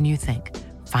worth more than you think.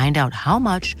 Find out how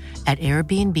much at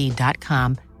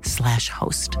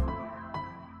airbnb.com/host.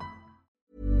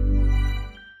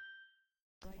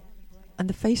 And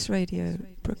the Face Radio,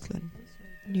 Brooklyn,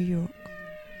 New York.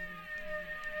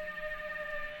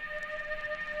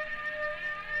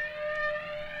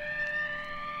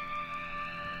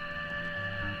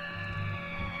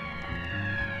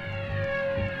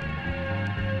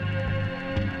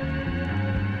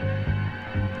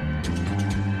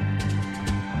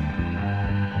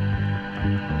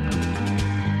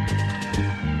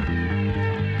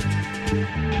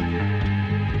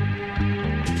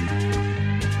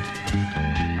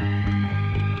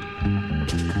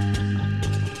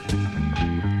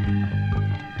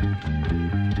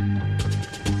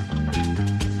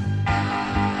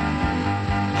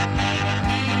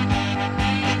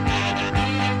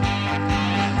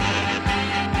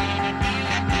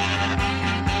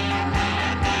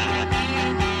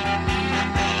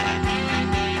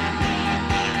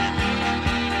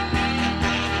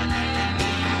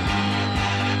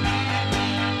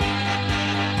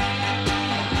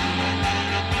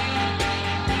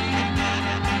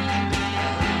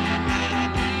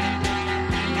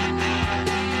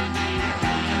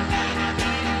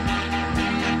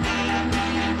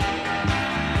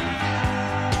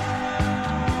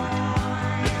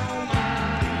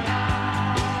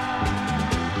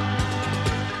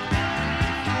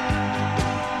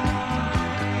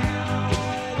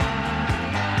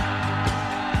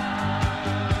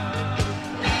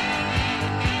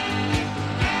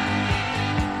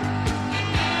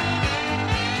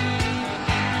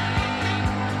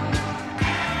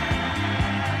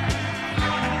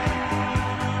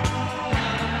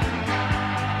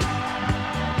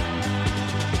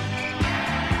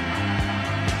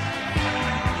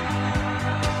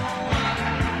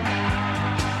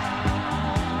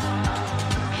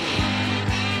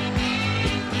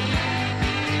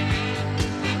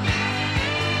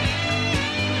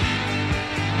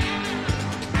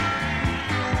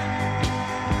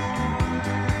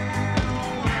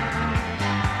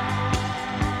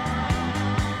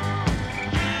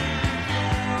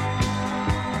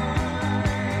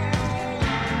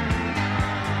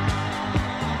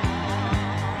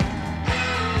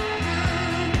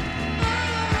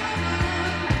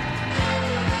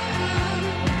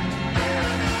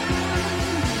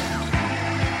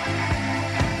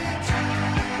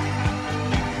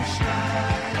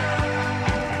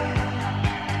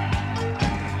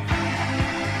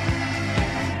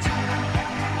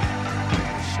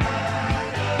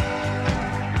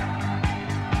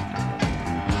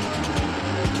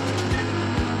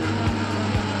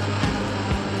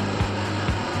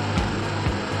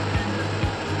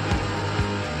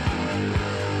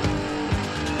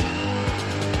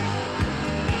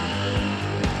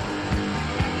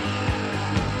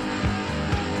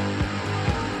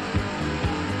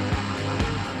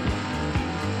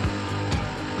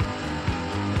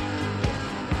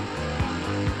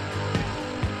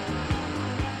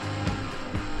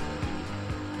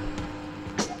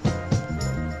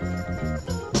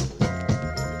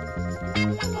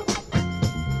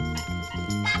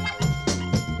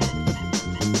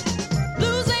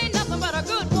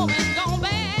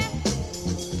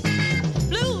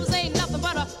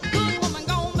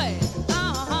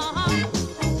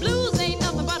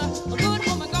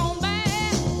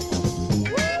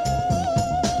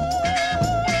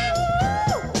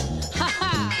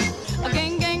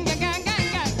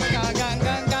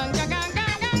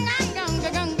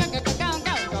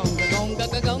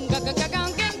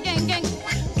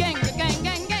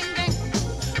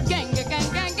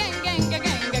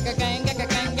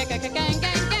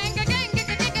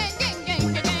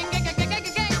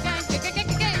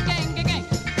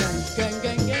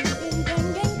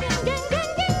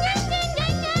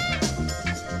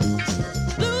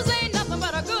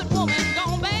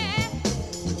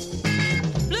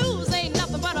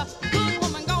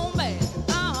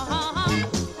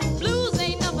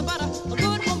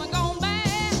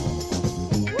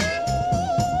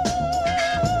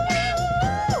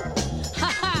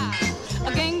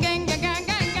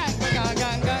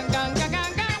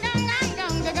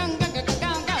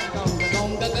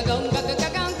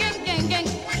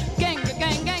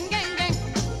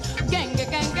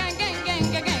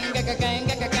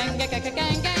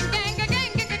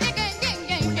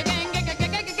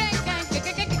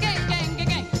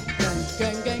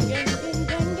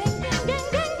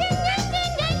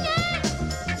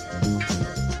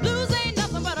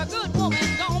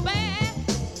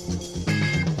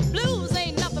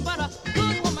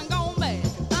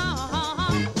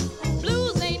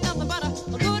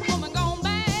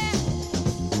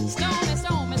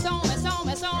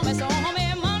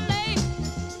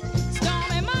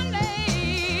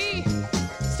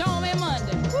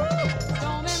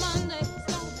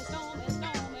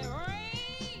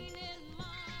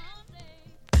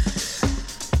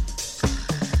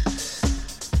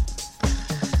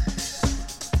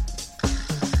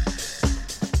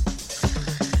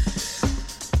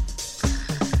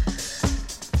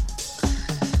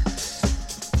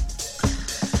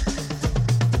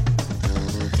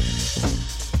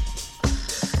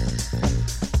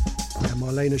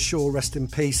 Marlena Shaw, rest in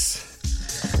peace.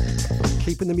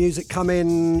 Keeping the music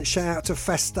coming. Shout out to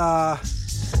Festa.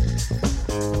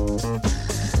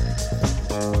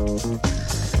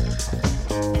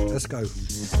 Let's go.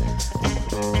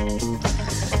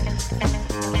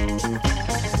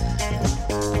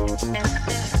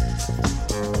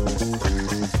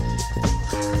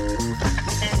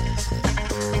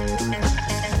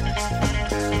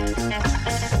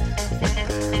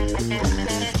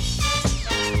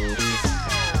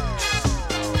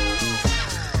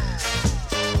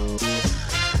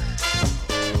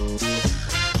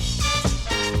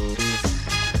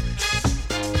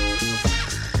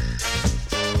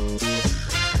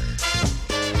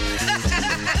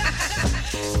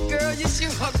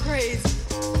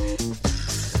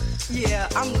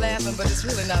 I'm laughing, but it's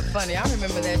really not funny. I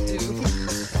remember that dude.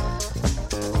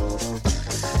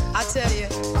 I tell you,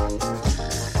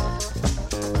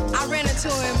 I ran into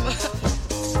him,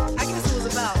 I guess it was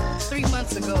about 3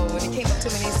 months ago, and he came up to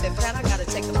me and he said, Pat, I gotta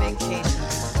take a vacation.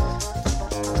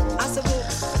 I said, well,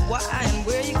 why and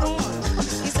where are you going?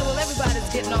 He said, well, everybody's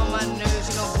getting on my nerves,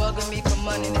 you know, bugging me for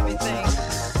money and everything.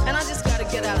 And I just gotta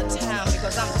get out of town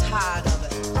because I'm tired of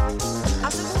it. I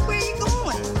said, well, where are you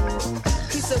going?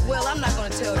 He said, well, I'm not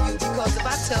going to tell you because if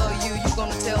I tell you, you're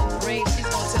going to tell Ray, she's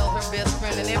going to tell her best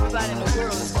friend, and everybody in the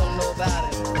world is going to know about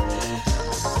it.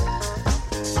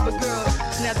 But girl,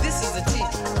 now this is a tip.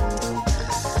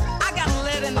 I got a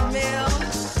letter in the mail.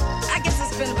 I guess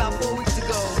it's been about 4 weeks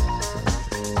ago.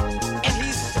 And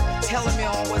he's telling me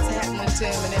all what's happening to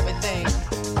him and everything.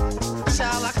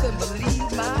 Child, I couldn't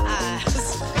believe my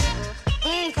eyes.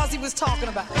 Cause he was talking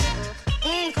about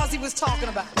it. Cause he was talking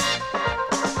about it.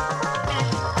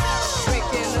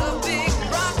 Breaking up big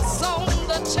rocks on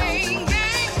the chain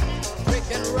gang.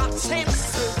 Breaking rocks and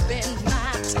serving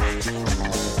my time.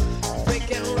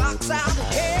 Breaking rocks out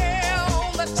here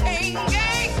on the chain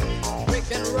gang.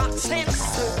 Breaking rocks and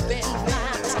serving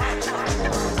my time.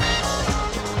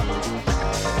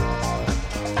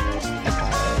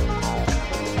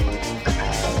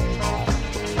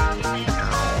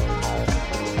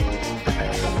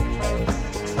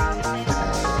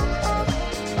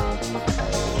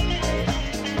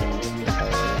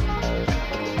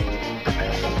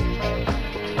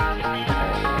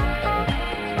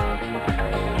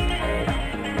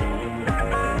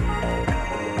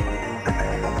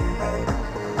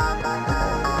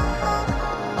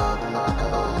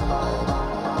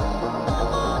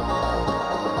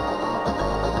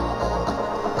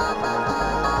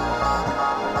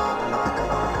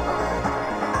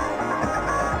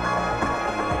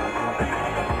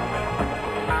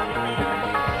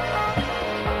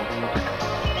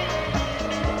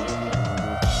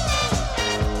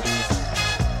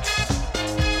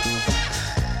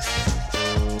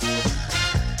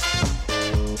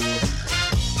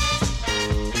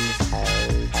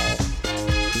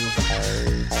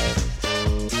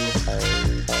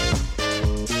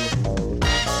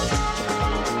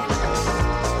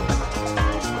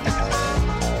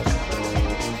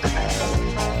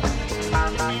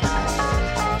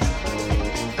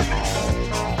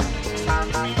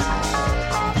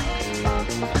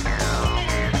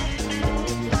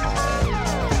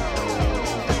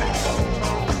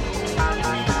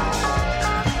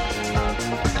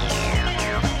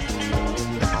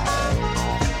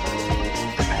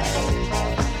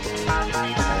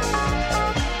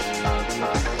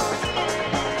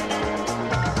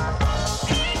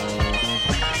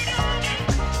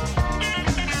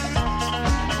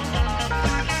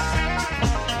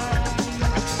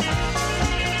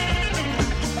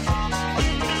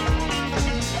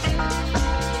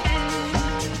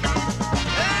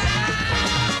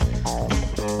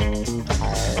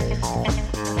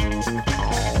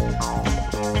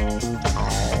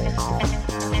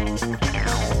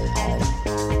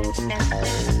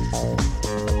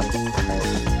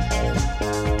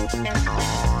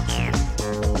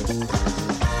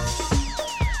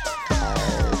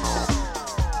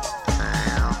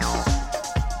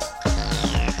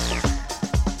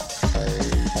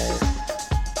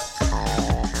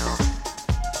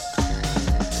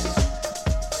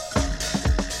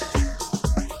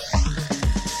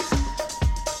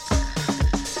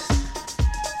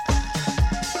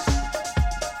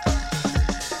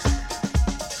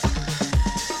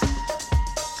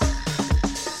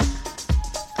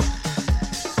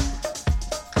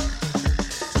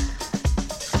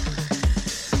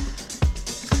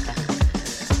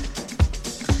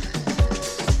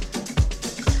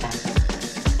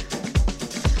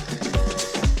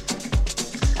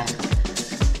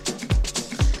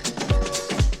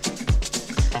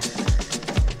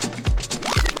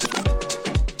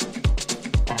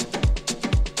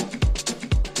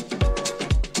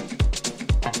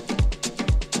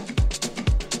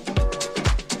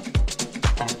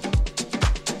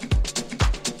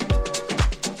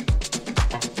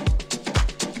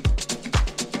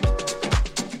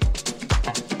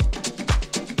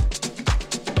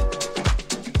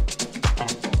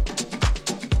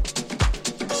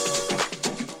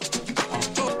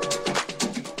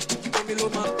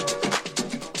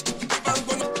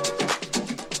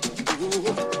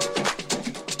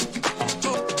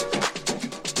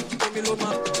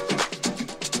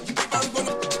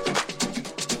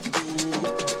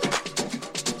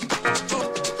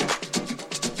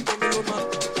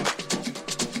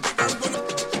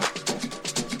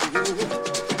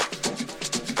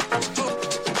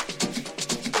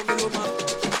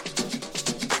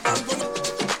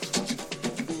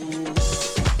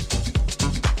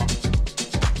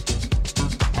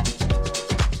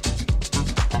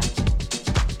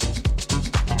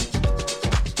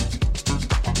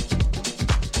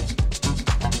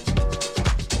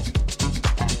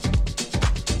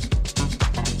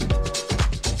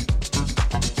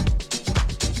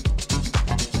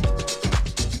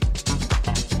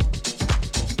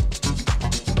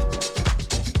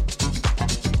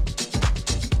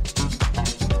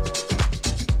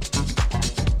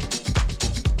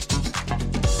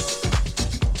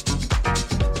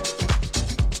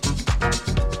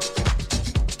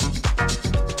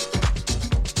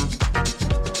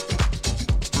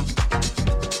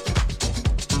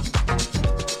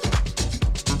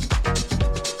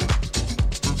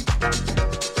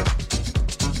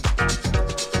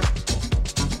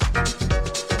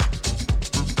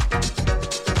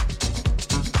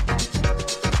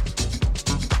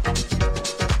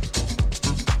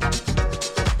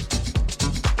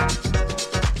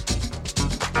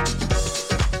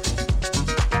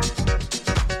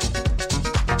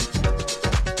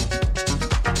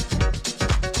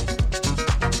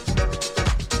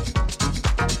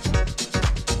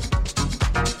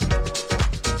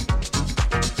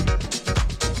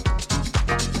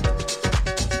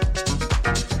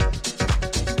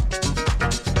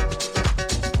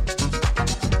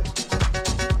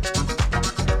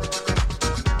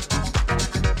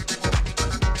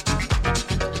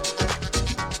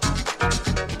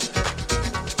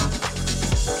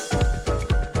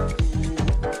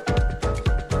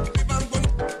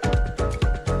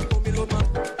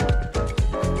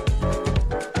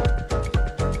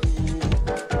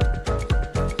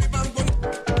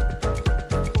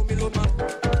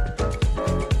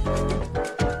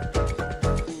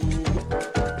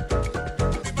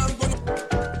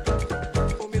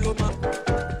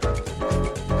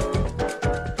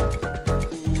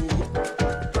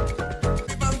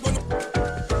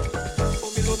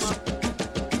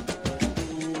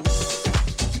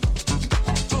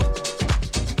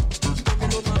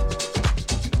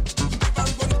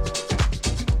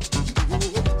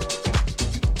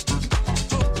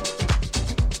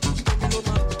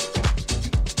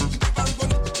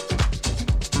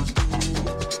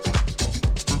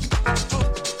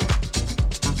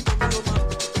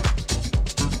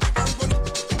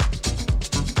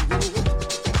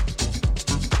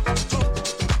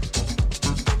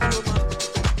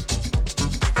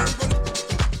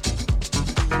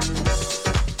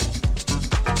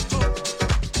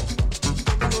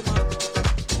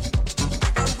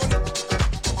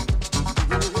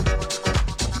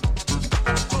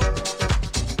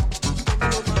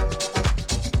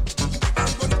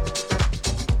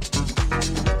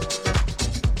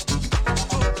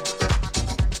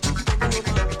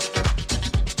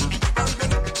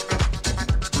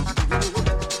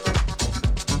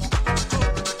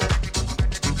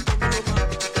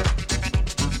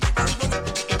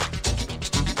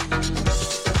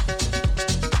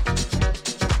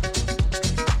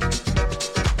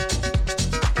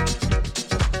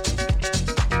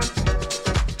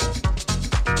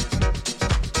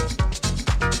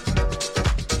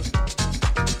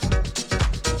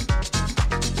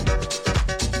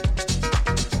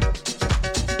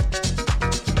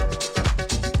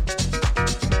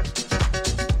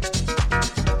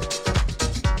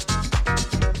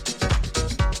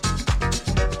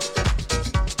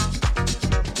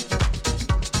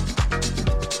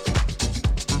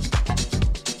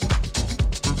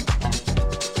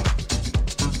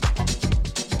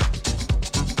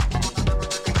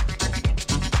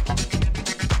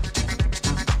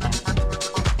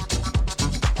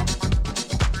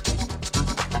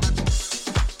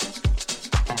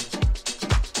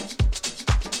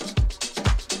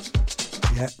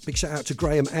 Big shout out to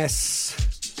Graham S.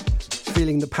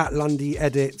 Feeling the Pat Lundy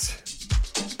edit.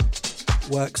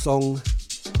 Work song.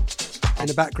 In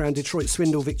the background, Detroit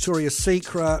Swindle, Victoria's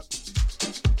Secret.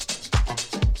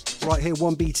 Right here,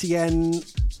 1BTN,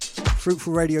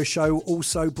 Fruitful Radio Show,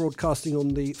 also broadcasting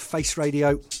on the Face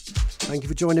Radio. Thank you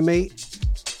for joining me.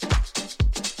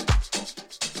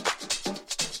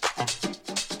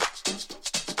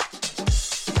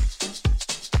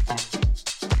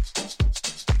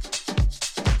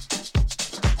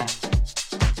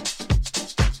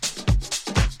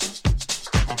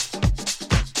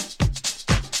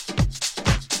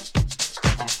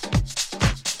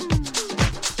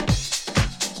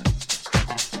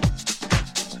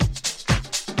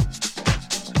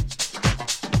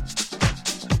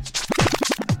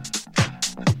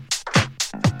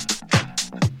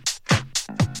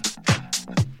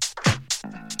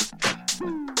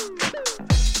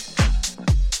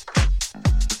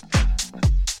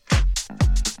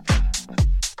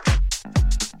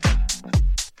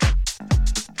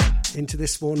 Into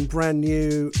this one, brand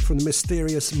new from the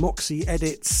mysterious Moxie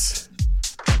Edits.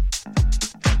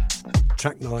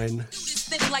 Track 9.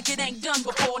 Like it ain't done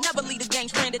before. Never leave the game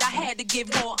stranded. I had to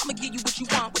give more. I'ma give you what you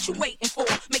want, what you waiting for.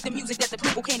 Make the music that the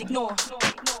people can't ignore.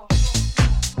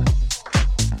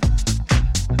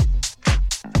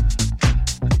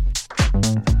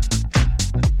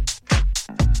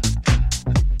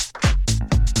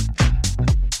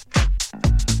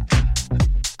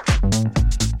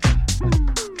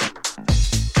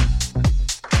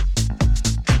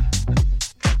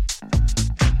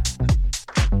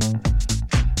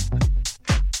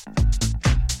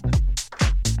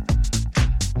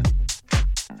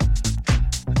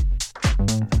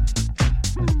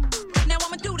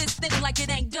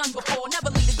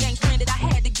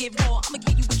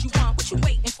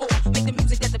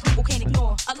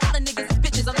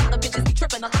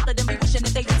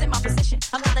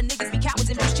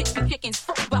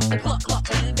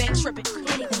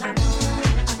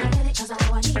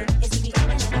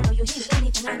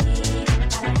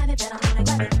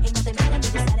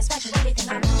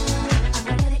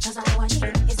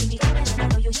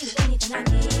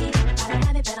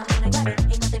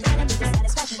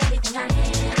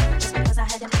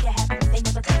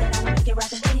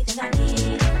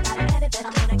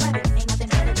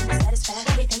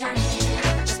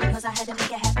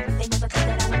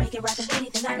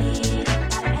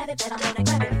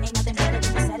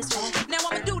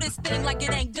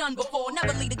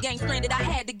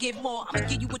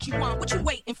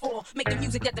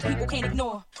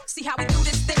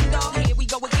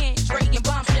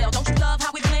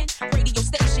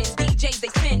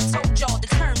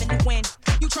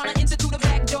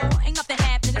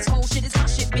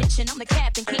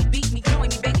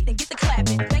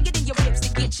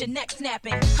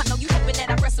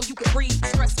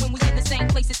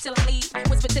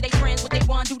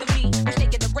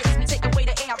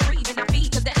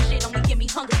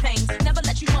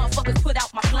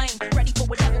 Ready for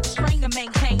whatever was strain to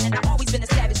maintain. And I've always been a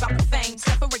savage about the fame.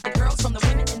 Separate the girls from the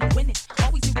women and the winning.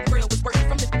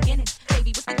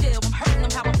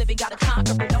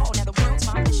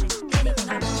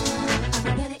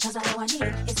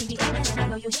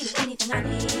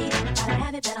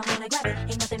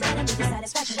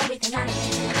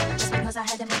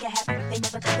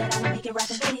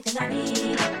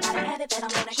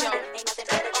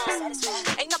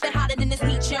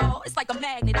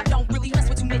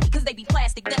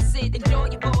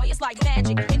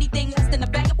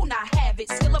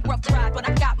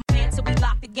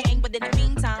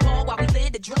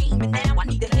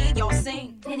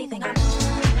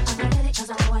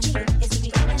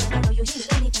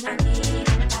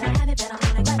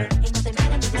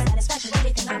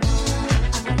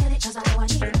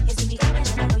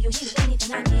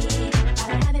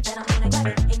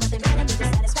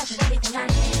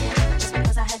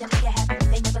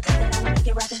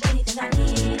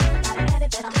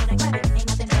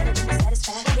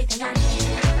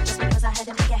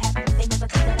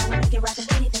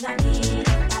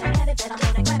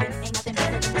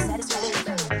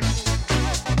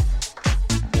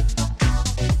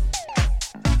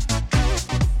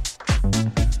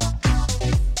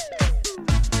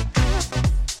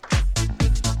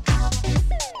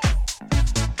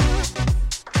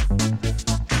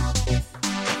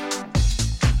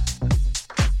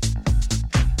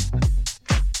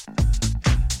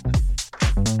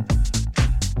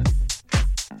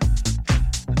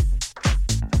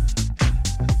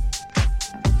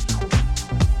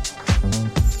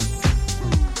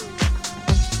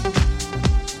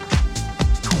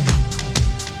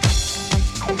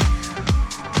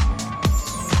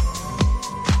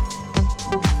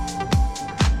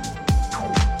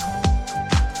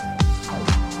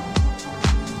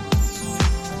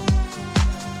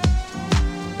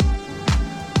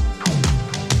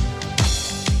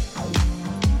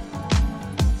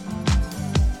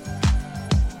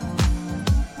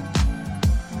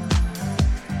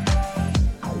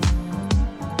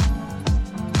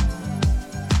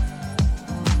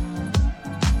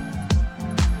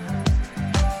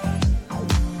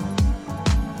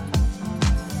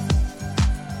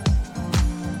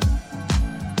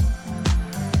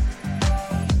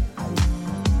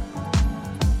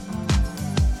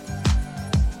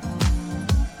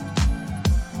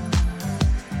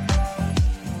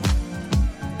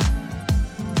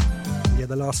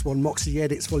 the last one, Moxie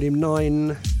Edits Volume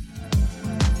 9.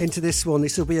 Into this one,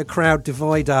 this will be a crowd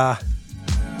divider.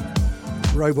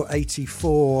 Robot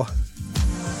 84.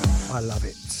 I love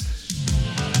it.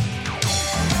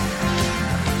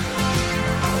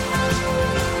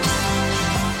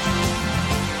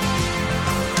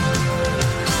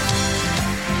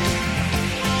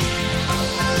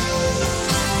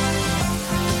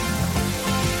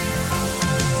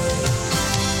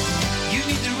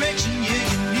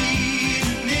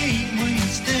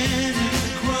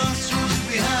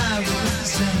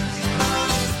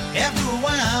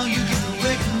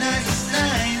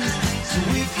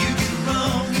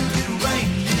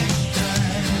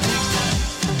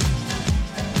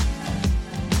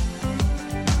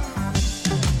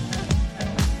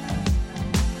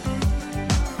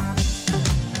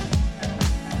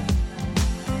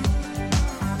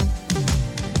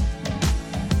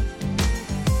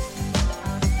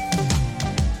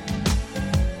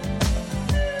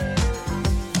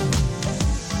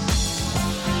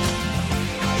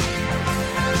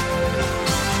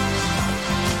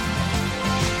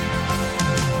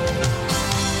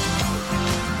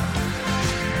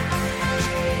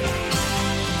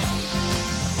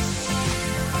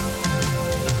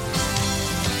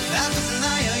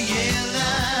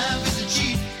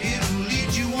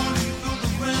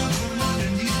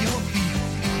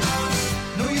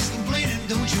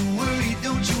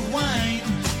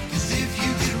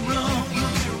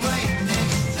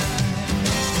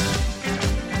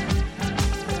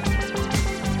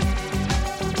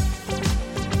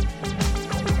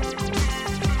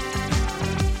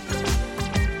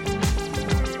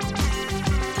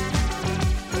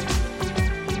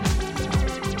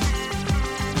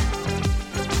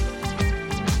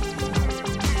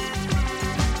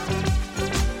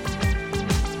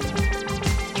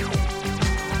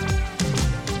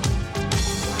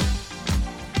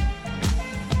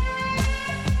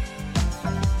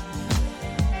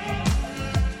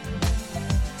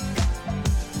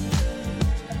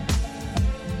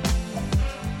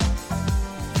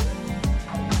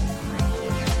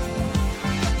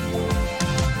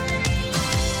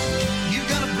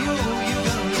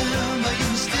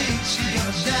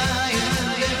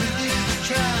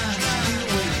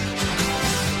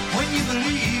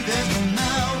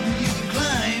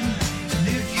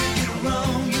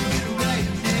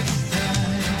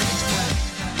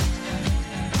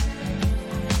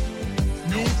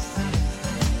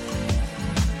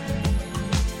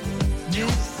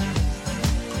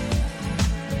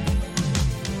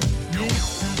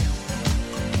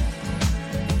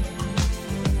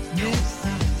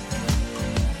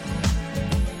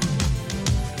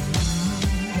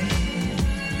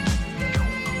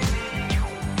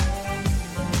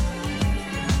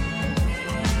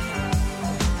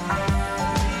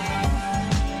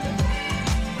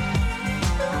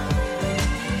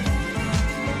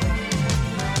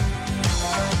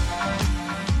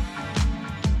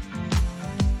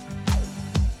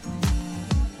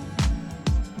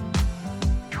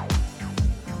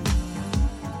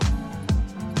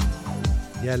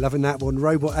 Yeah, loving that one.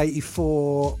 Robot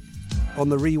 84 on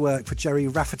the rework for Jerry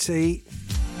Rafferty.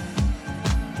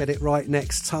 Get it right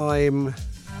next time.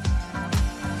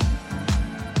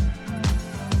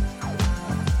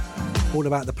 All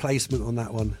about the placement on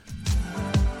that one.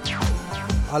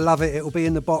 I love it. It'll be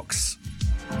in the box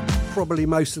probably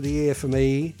most of the year for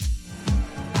me.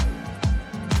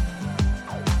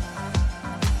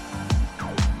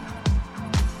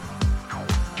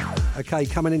 Okay,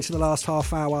 coming into the last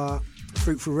half hour,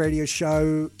 Fruitful Radio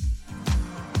Show.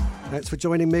 Thanks for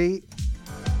joining me.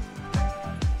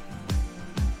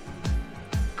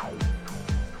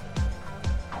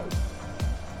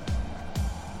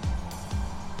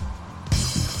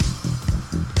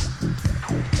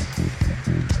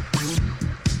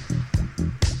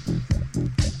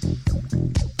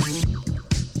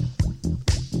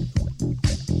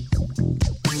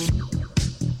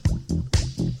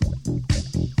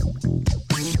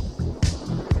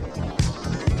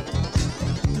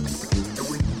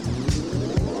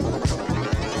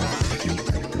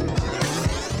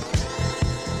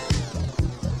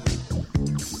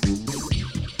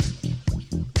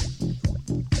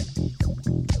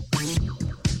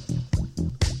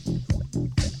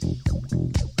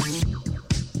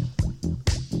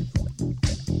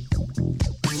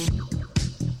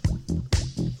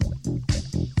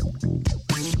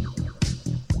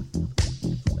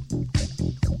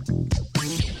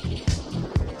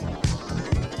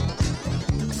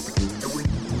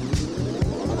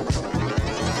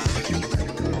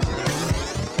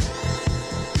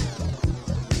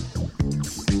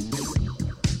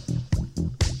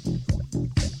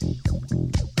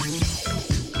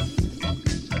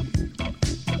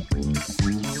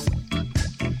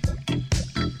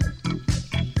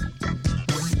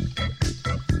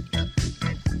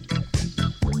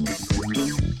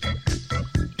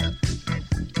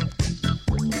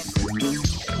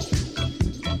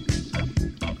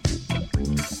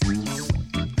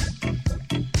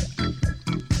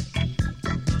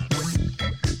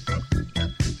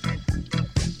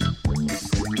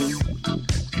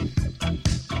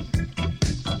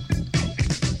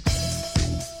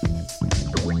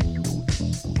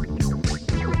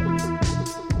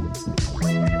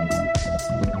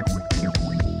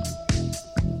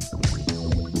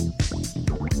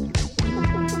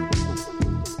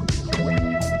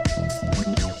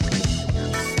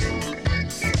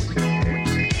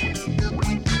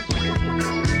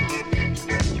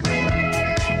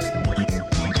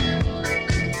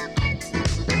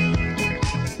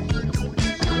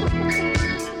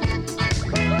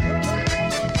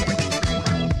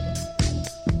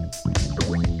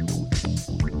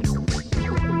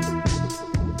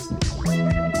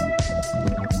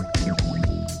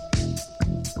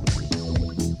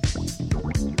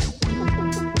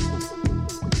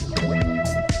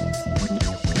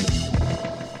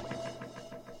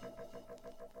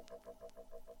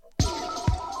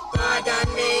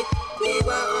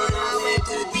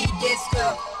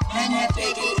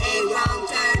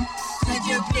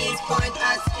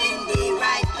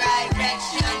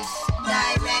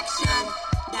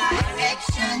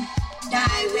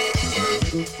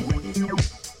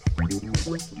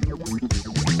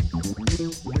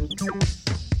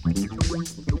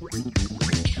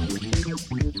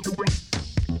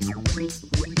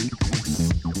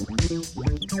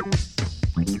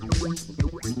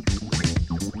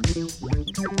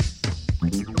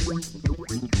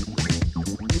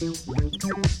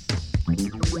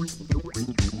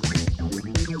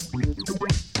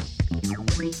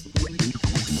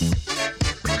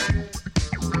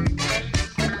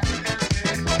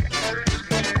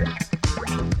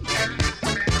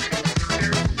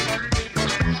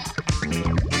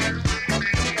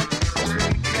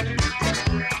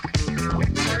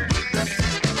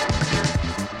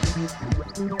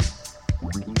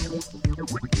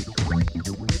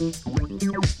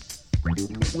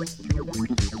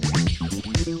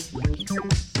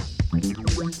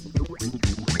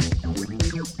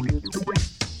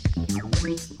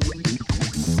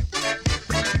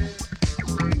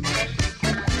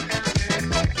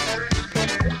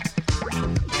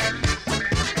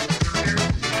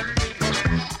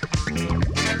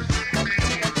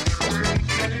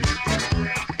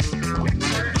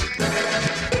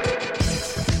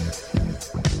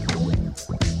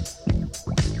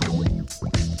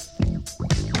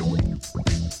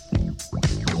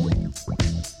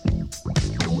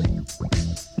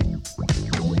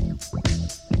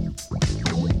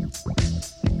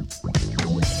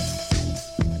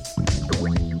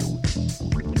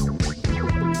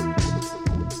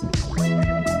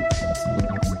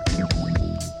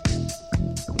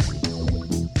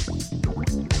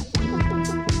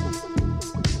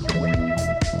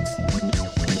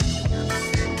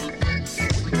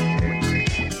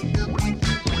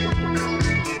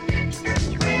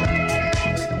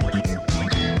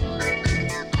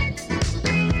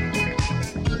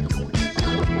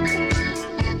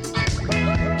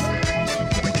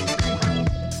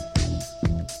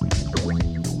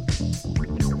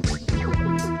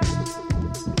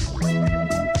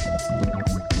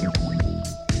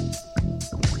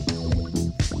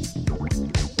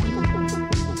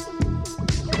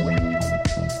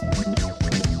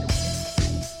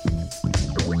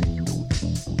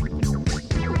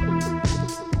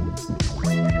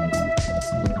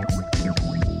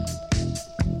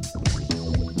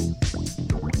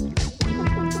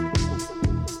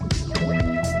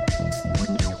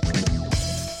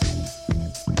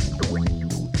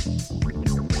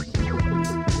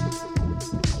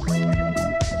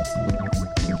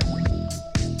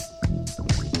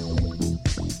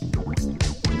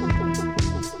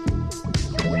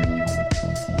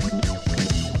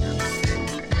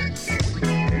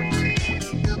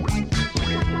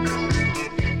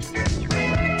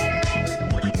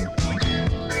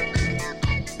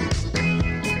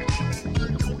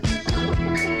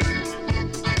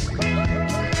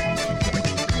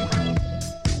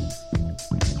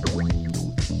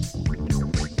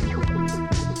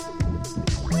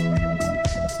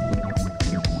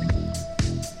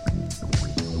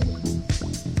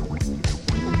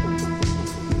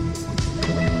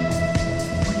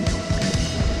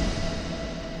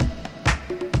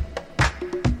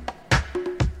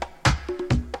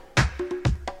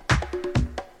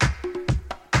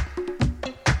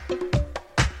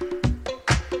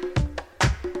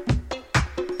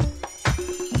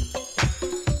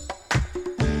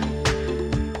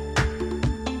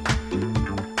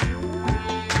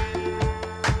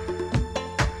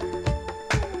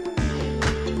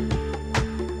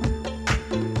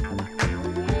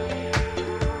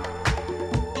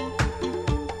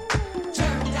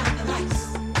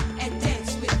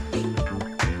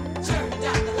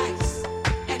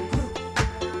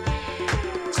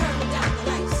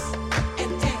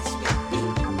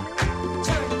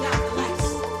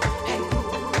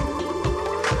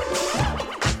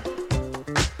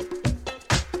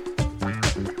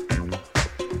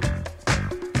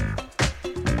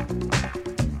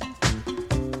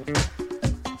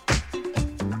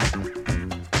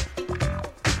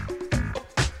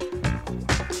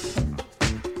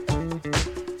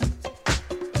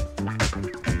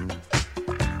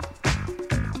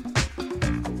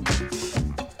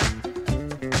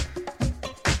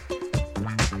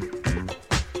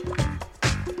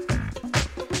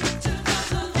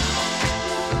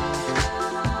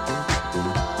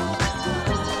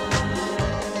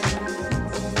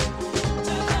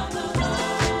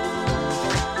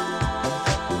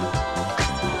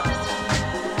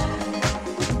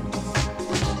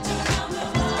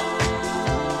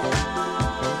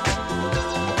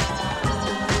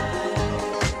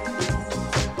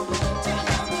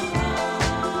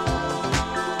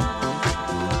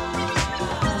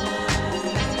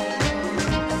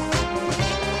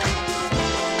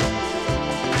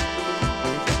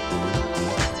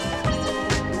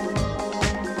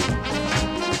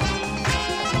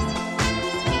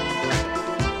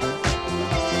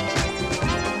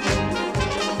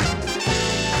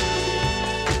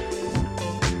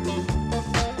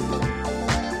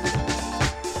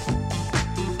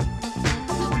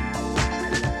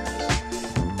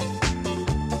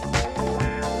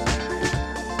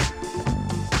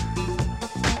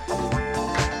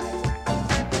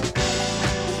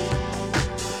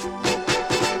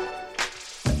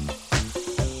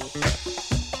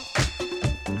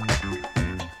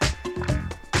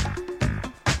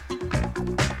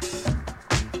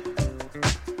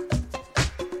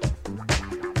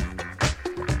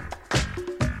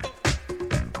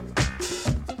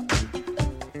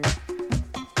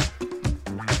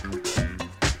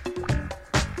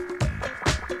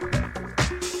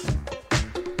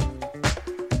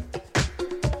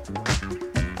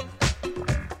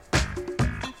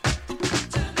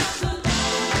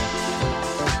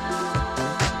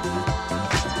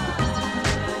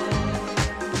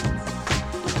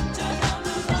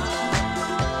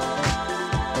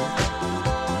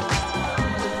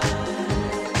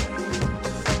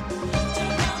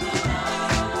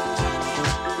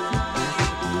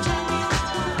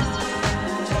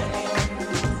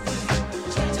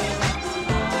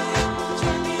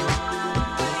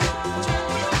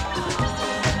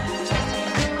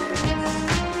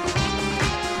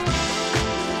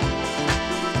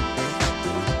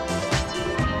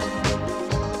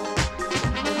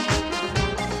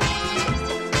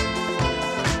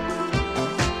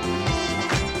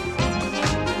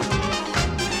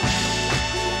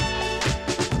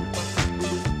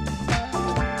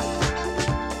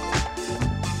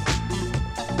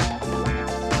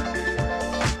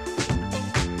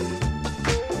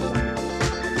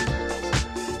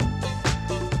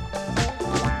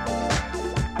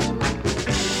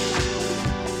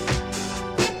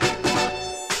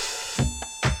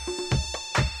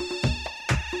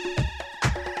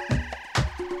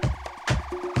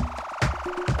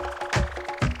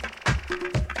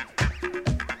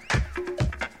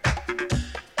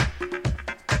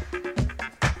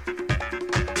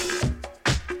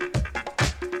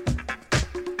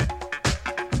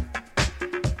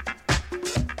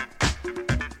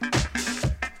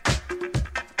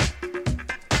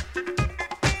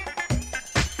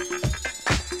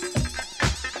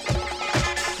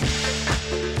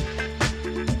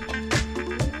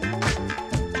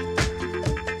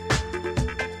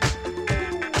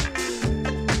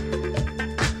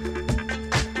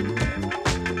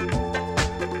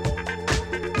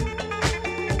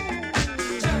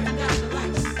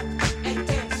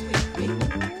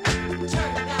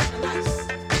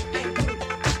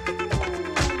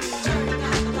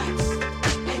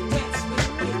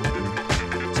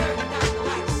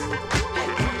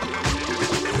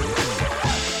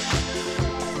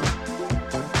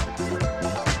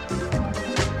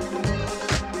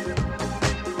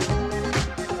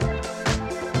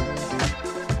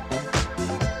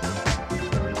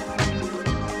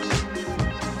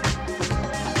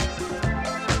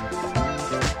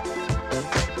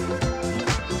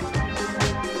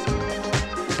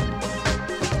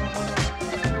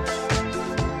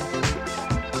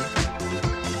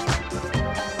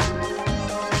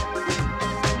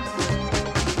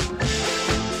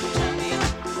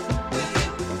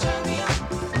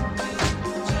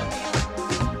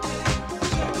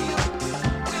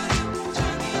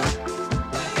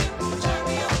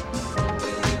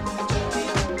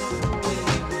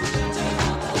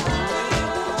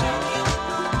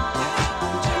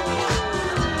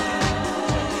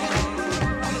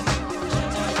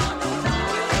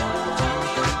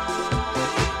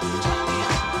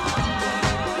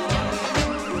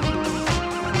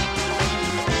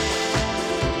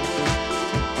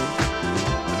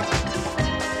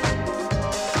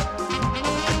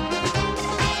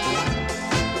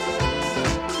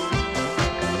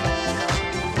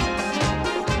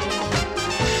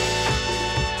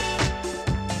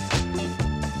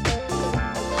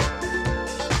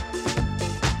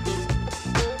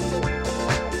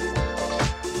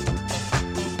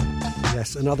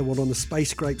 Yes, another one on the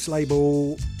Space Grapes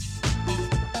label.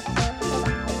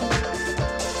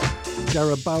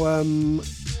 Jeroboam,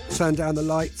 Turn Down the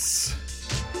Lights.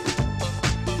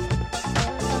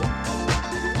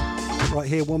 Right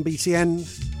here, 1BTN.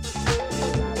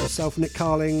 Myself, Nick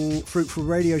Carling, Fruitful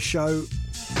Radio Show.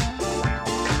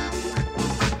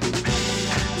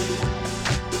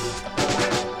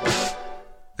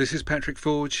 This is Patrick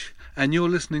Forge, and you're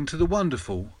listening to the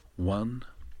wonderful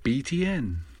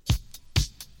 1BTN.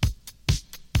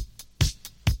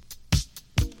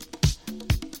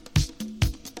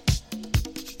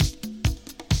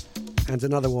 And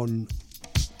another one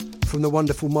from the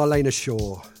wonderful Marlena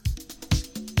Shaw.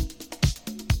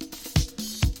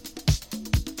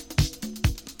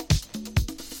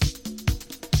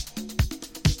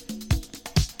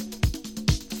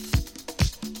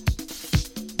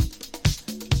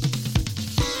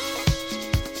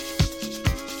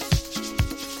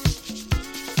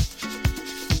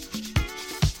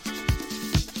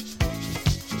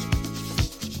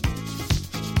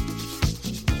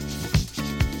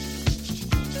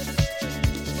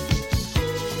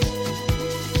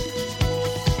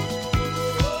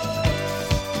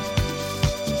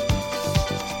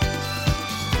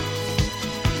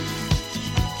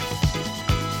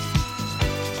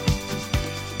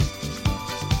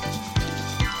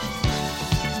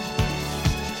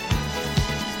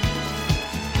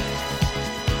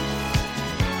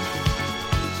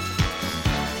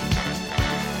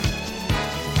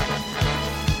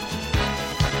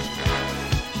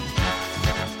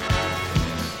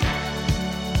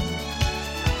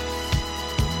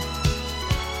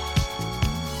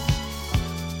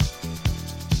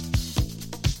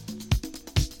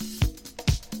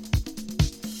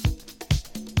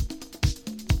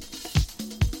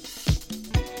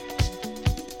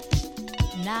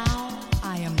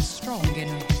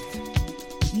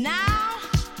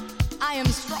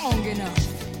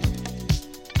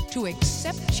 To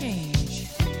accept change.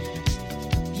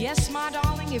 Yes, my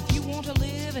darling, if you want to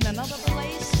live in another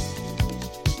place,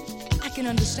 I can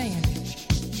understand it.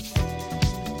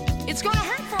 It's gonna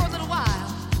hurt for a little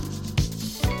while,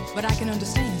 but I can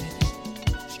understand it.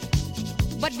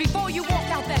 But before you walk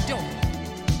out that door,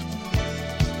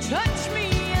 touch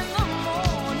me in the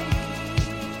morning.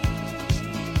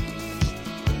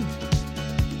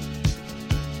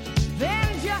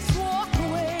 Then just walk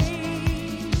away.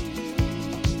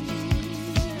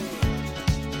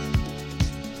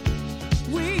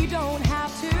 We don't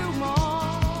have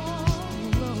tomorrow,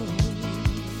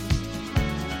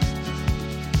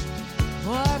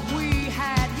 but we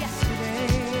had yesterday.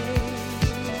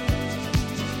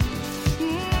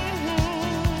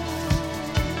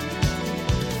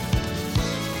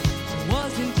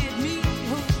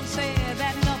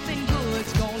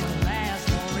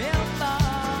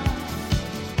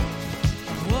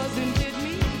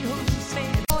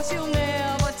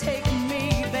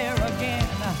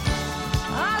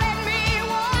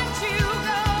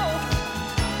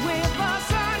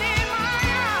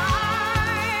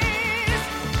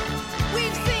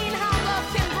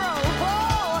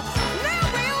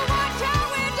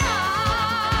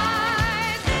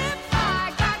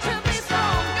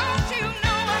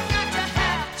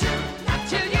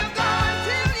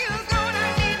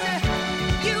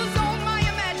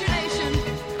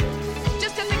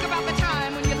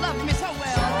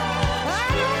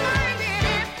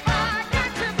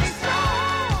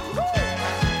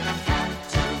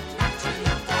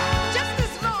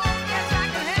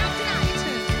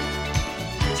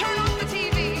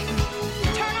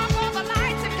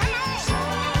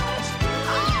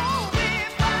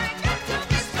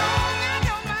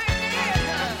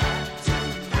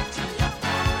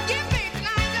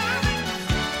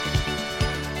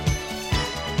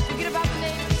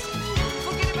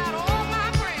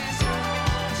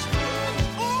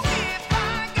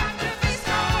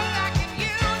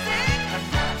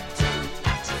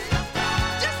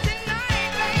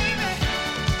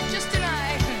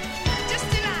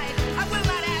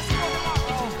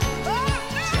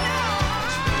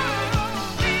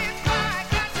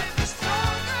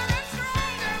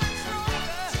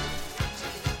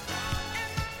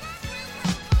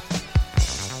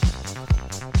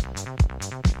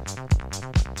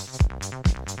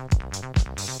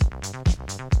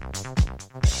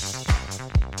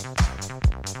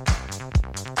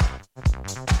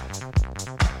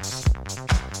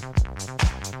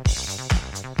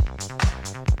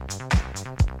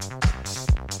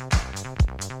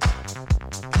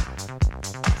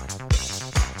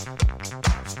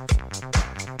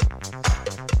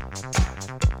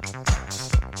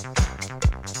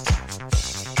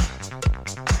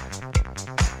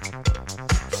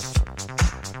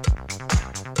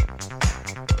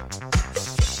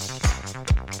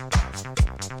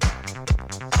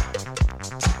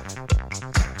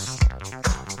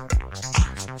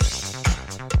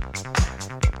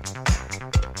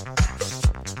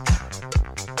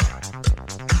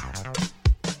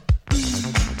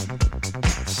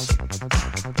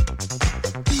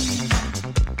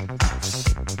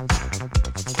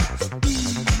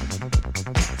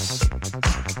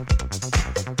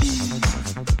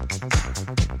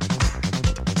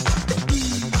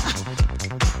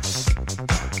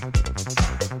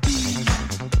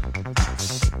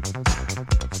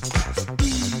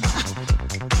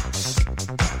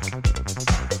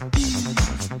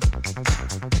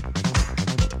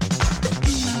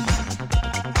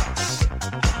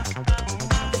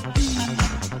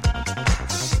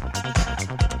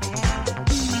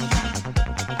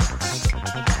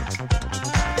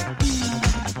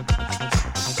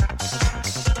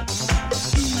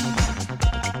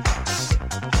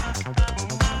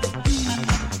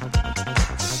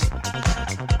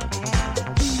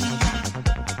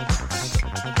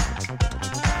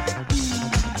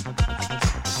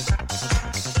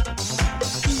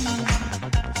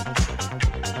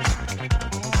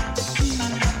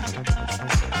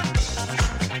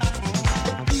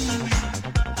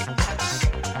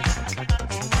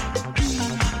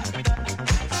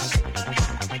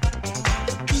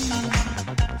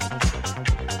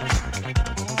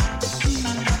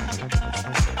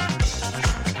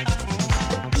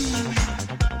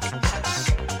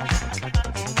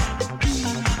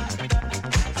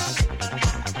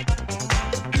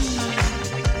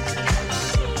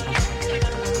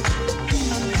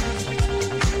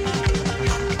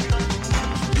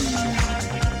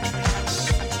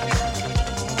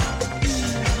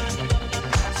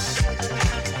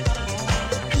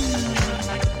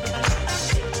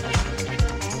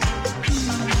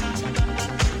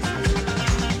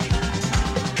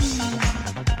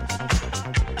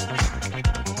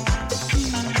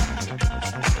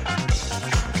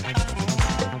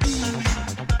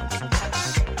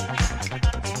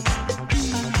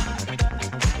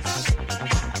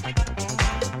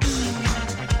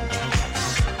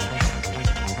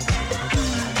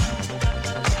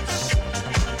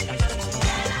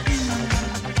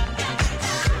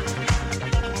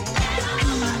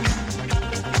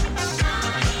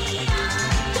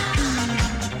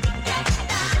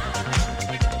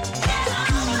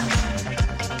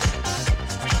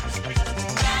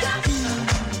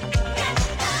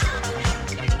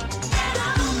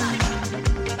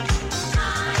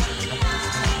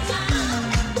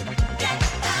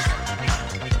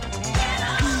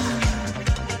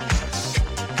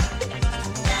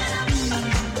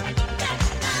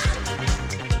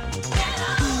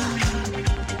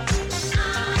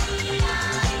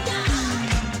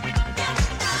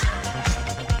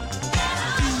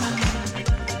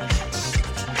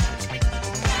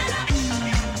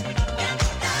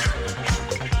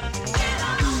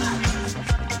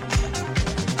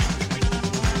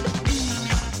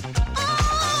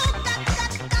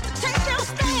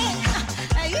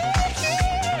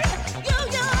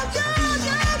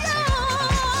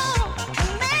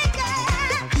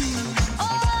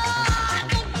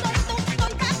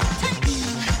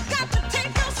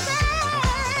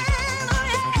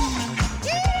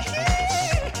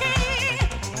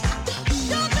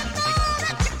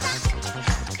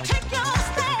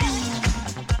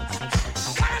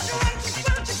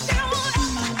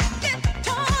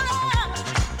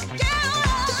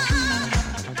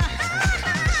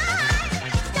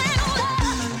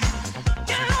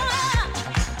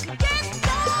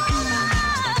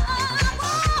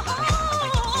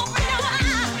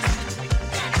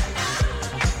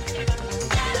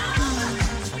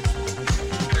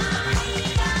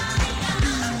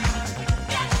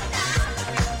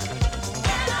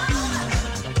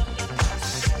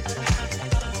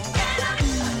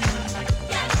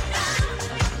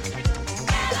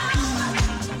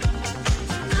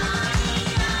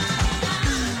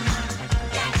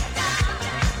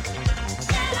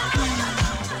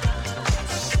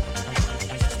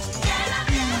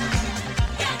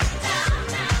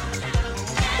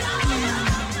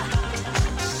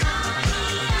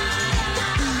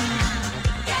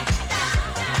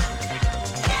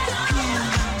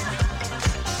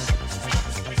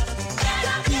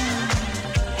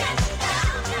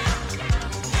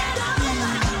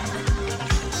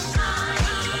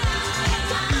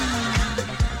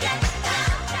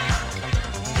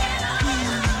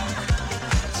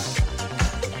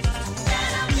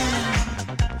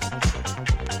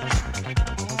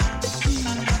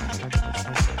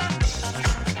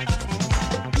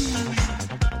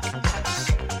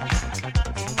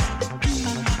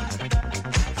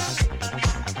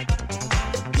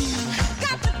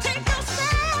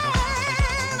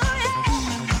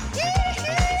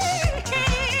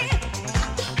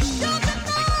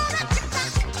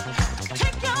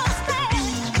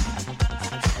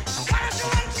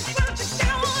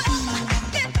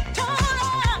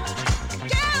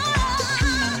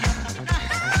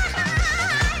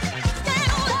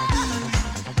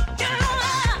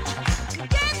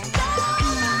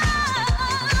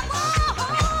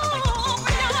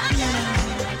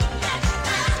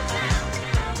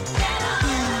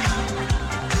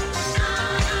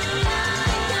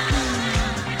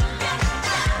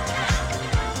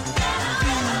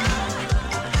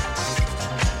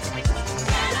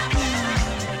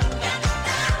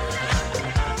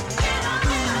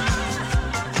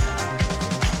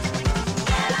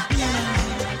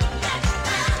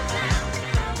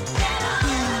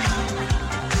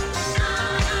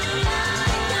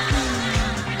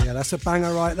 That's a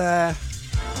banger right there.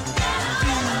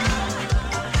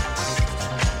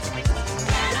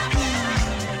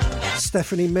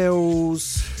 Stephanie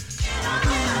Mills,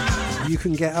 You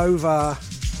Can Get Over.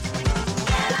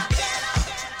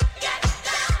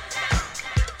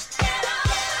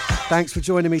 Thanks for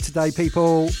joining me today,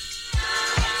 people.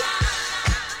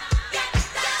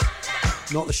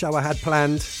 Not the show I had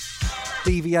planned.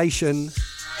 Deviation.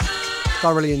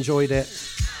 Thoroughly enjoyed it.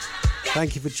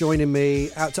 Thank you for joining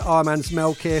me. Out to Armand's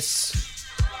Melkis.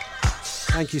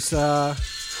 Thank you, sir.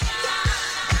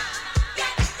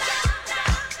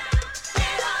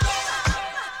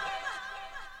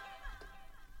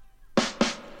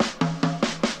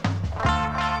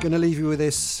 Gonna leave you with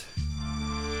this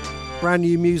brand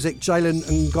new music, Jalen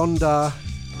and Gonda.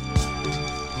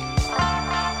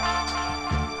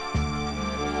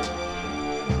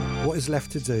 What is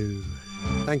left to do?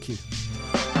 Thank you.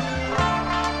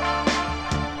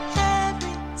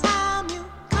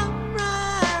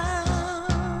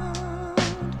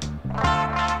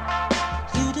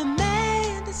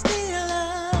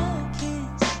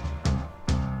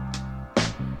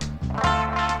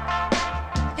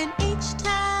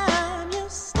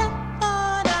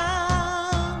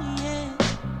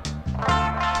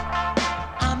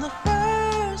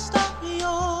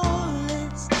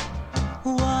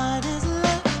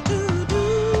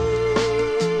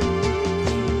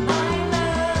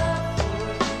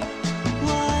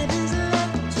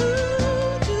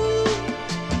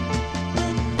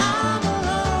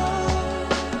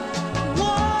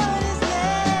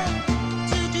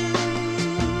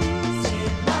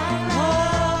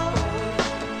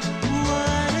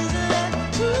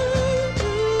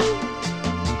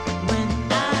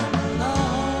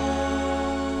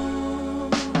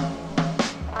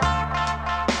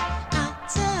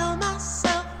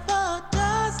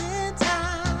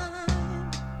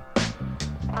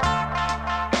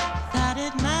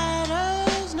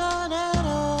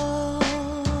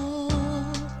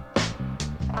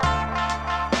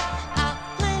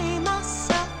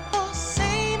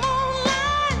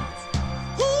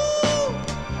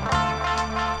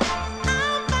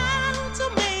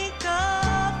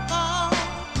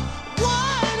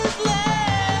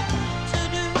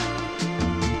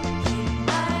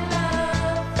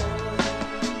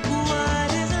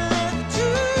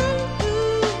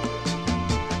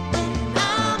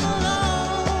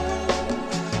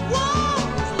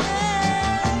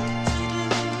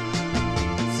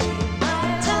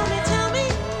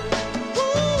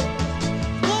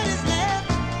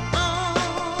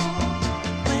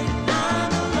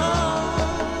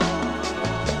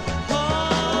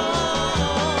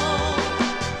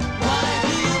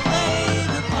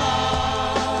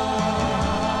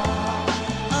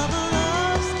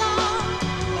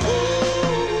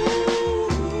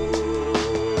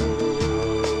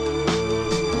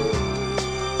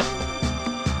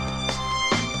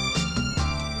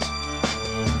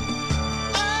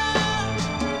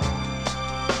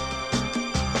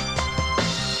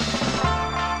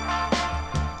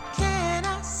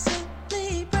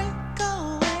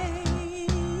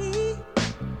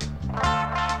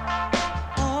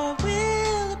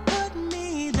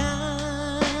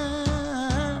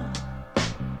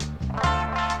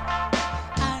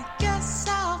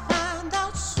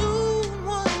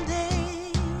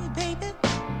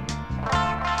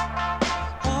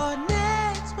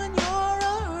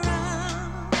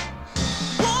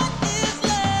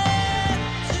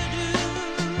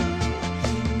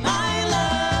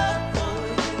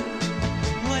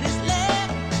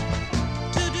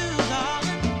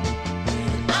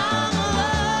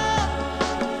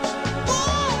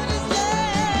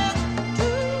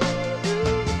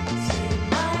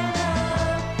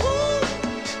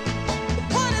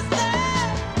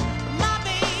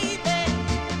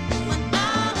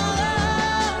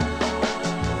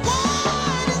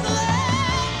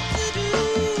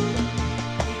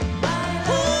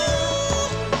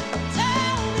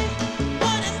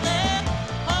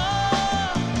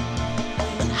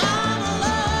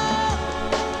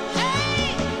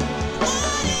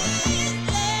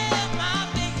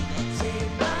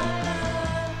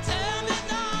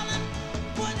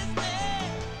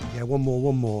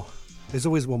 One more. There's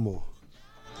always one more.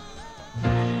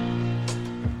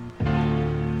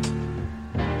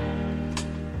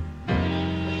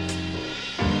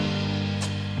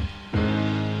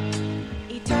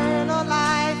 Eternal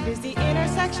life is the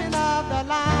intersection of the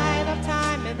line of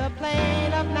time and the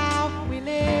plane of now. We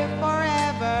live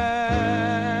forever.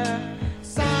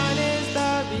 Sun is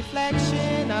the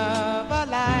reflection of a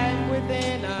life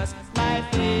within us.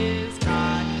 Life is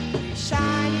God. We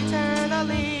shine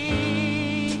eternally.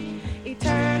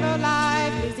 Eternal life.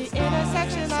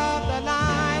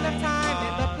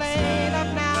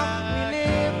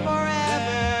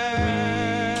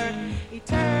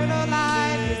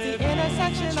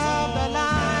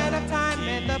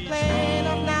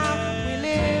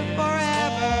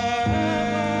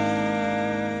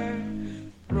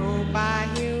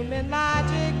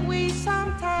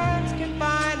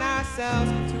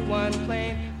 ourselves to one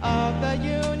plane of the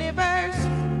universe.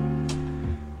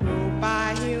 Ruled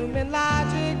by human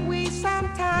logic, we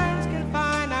sometimes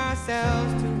confine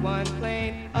ourselves to one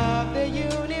plane of the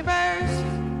universe.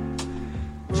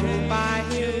 Ruled by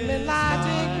human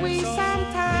logic, we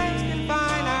sometimes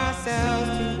confine ourselves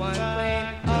to one plane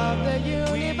of the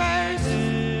universe.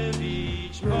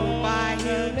 Ruled by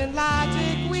human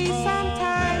logic, we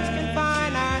sometimes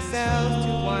confine ourselves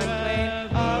to one plane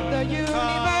of the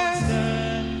universe.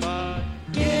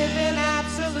 Given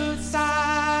absolute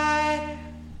sight,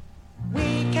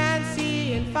 we can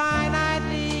see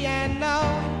infinitely and know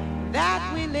that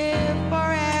we live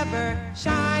forever,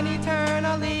 shine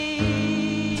eternally.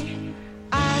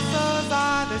 Our souls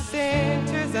are the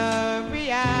centers of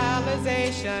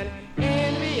realization,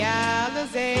 in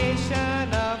realization.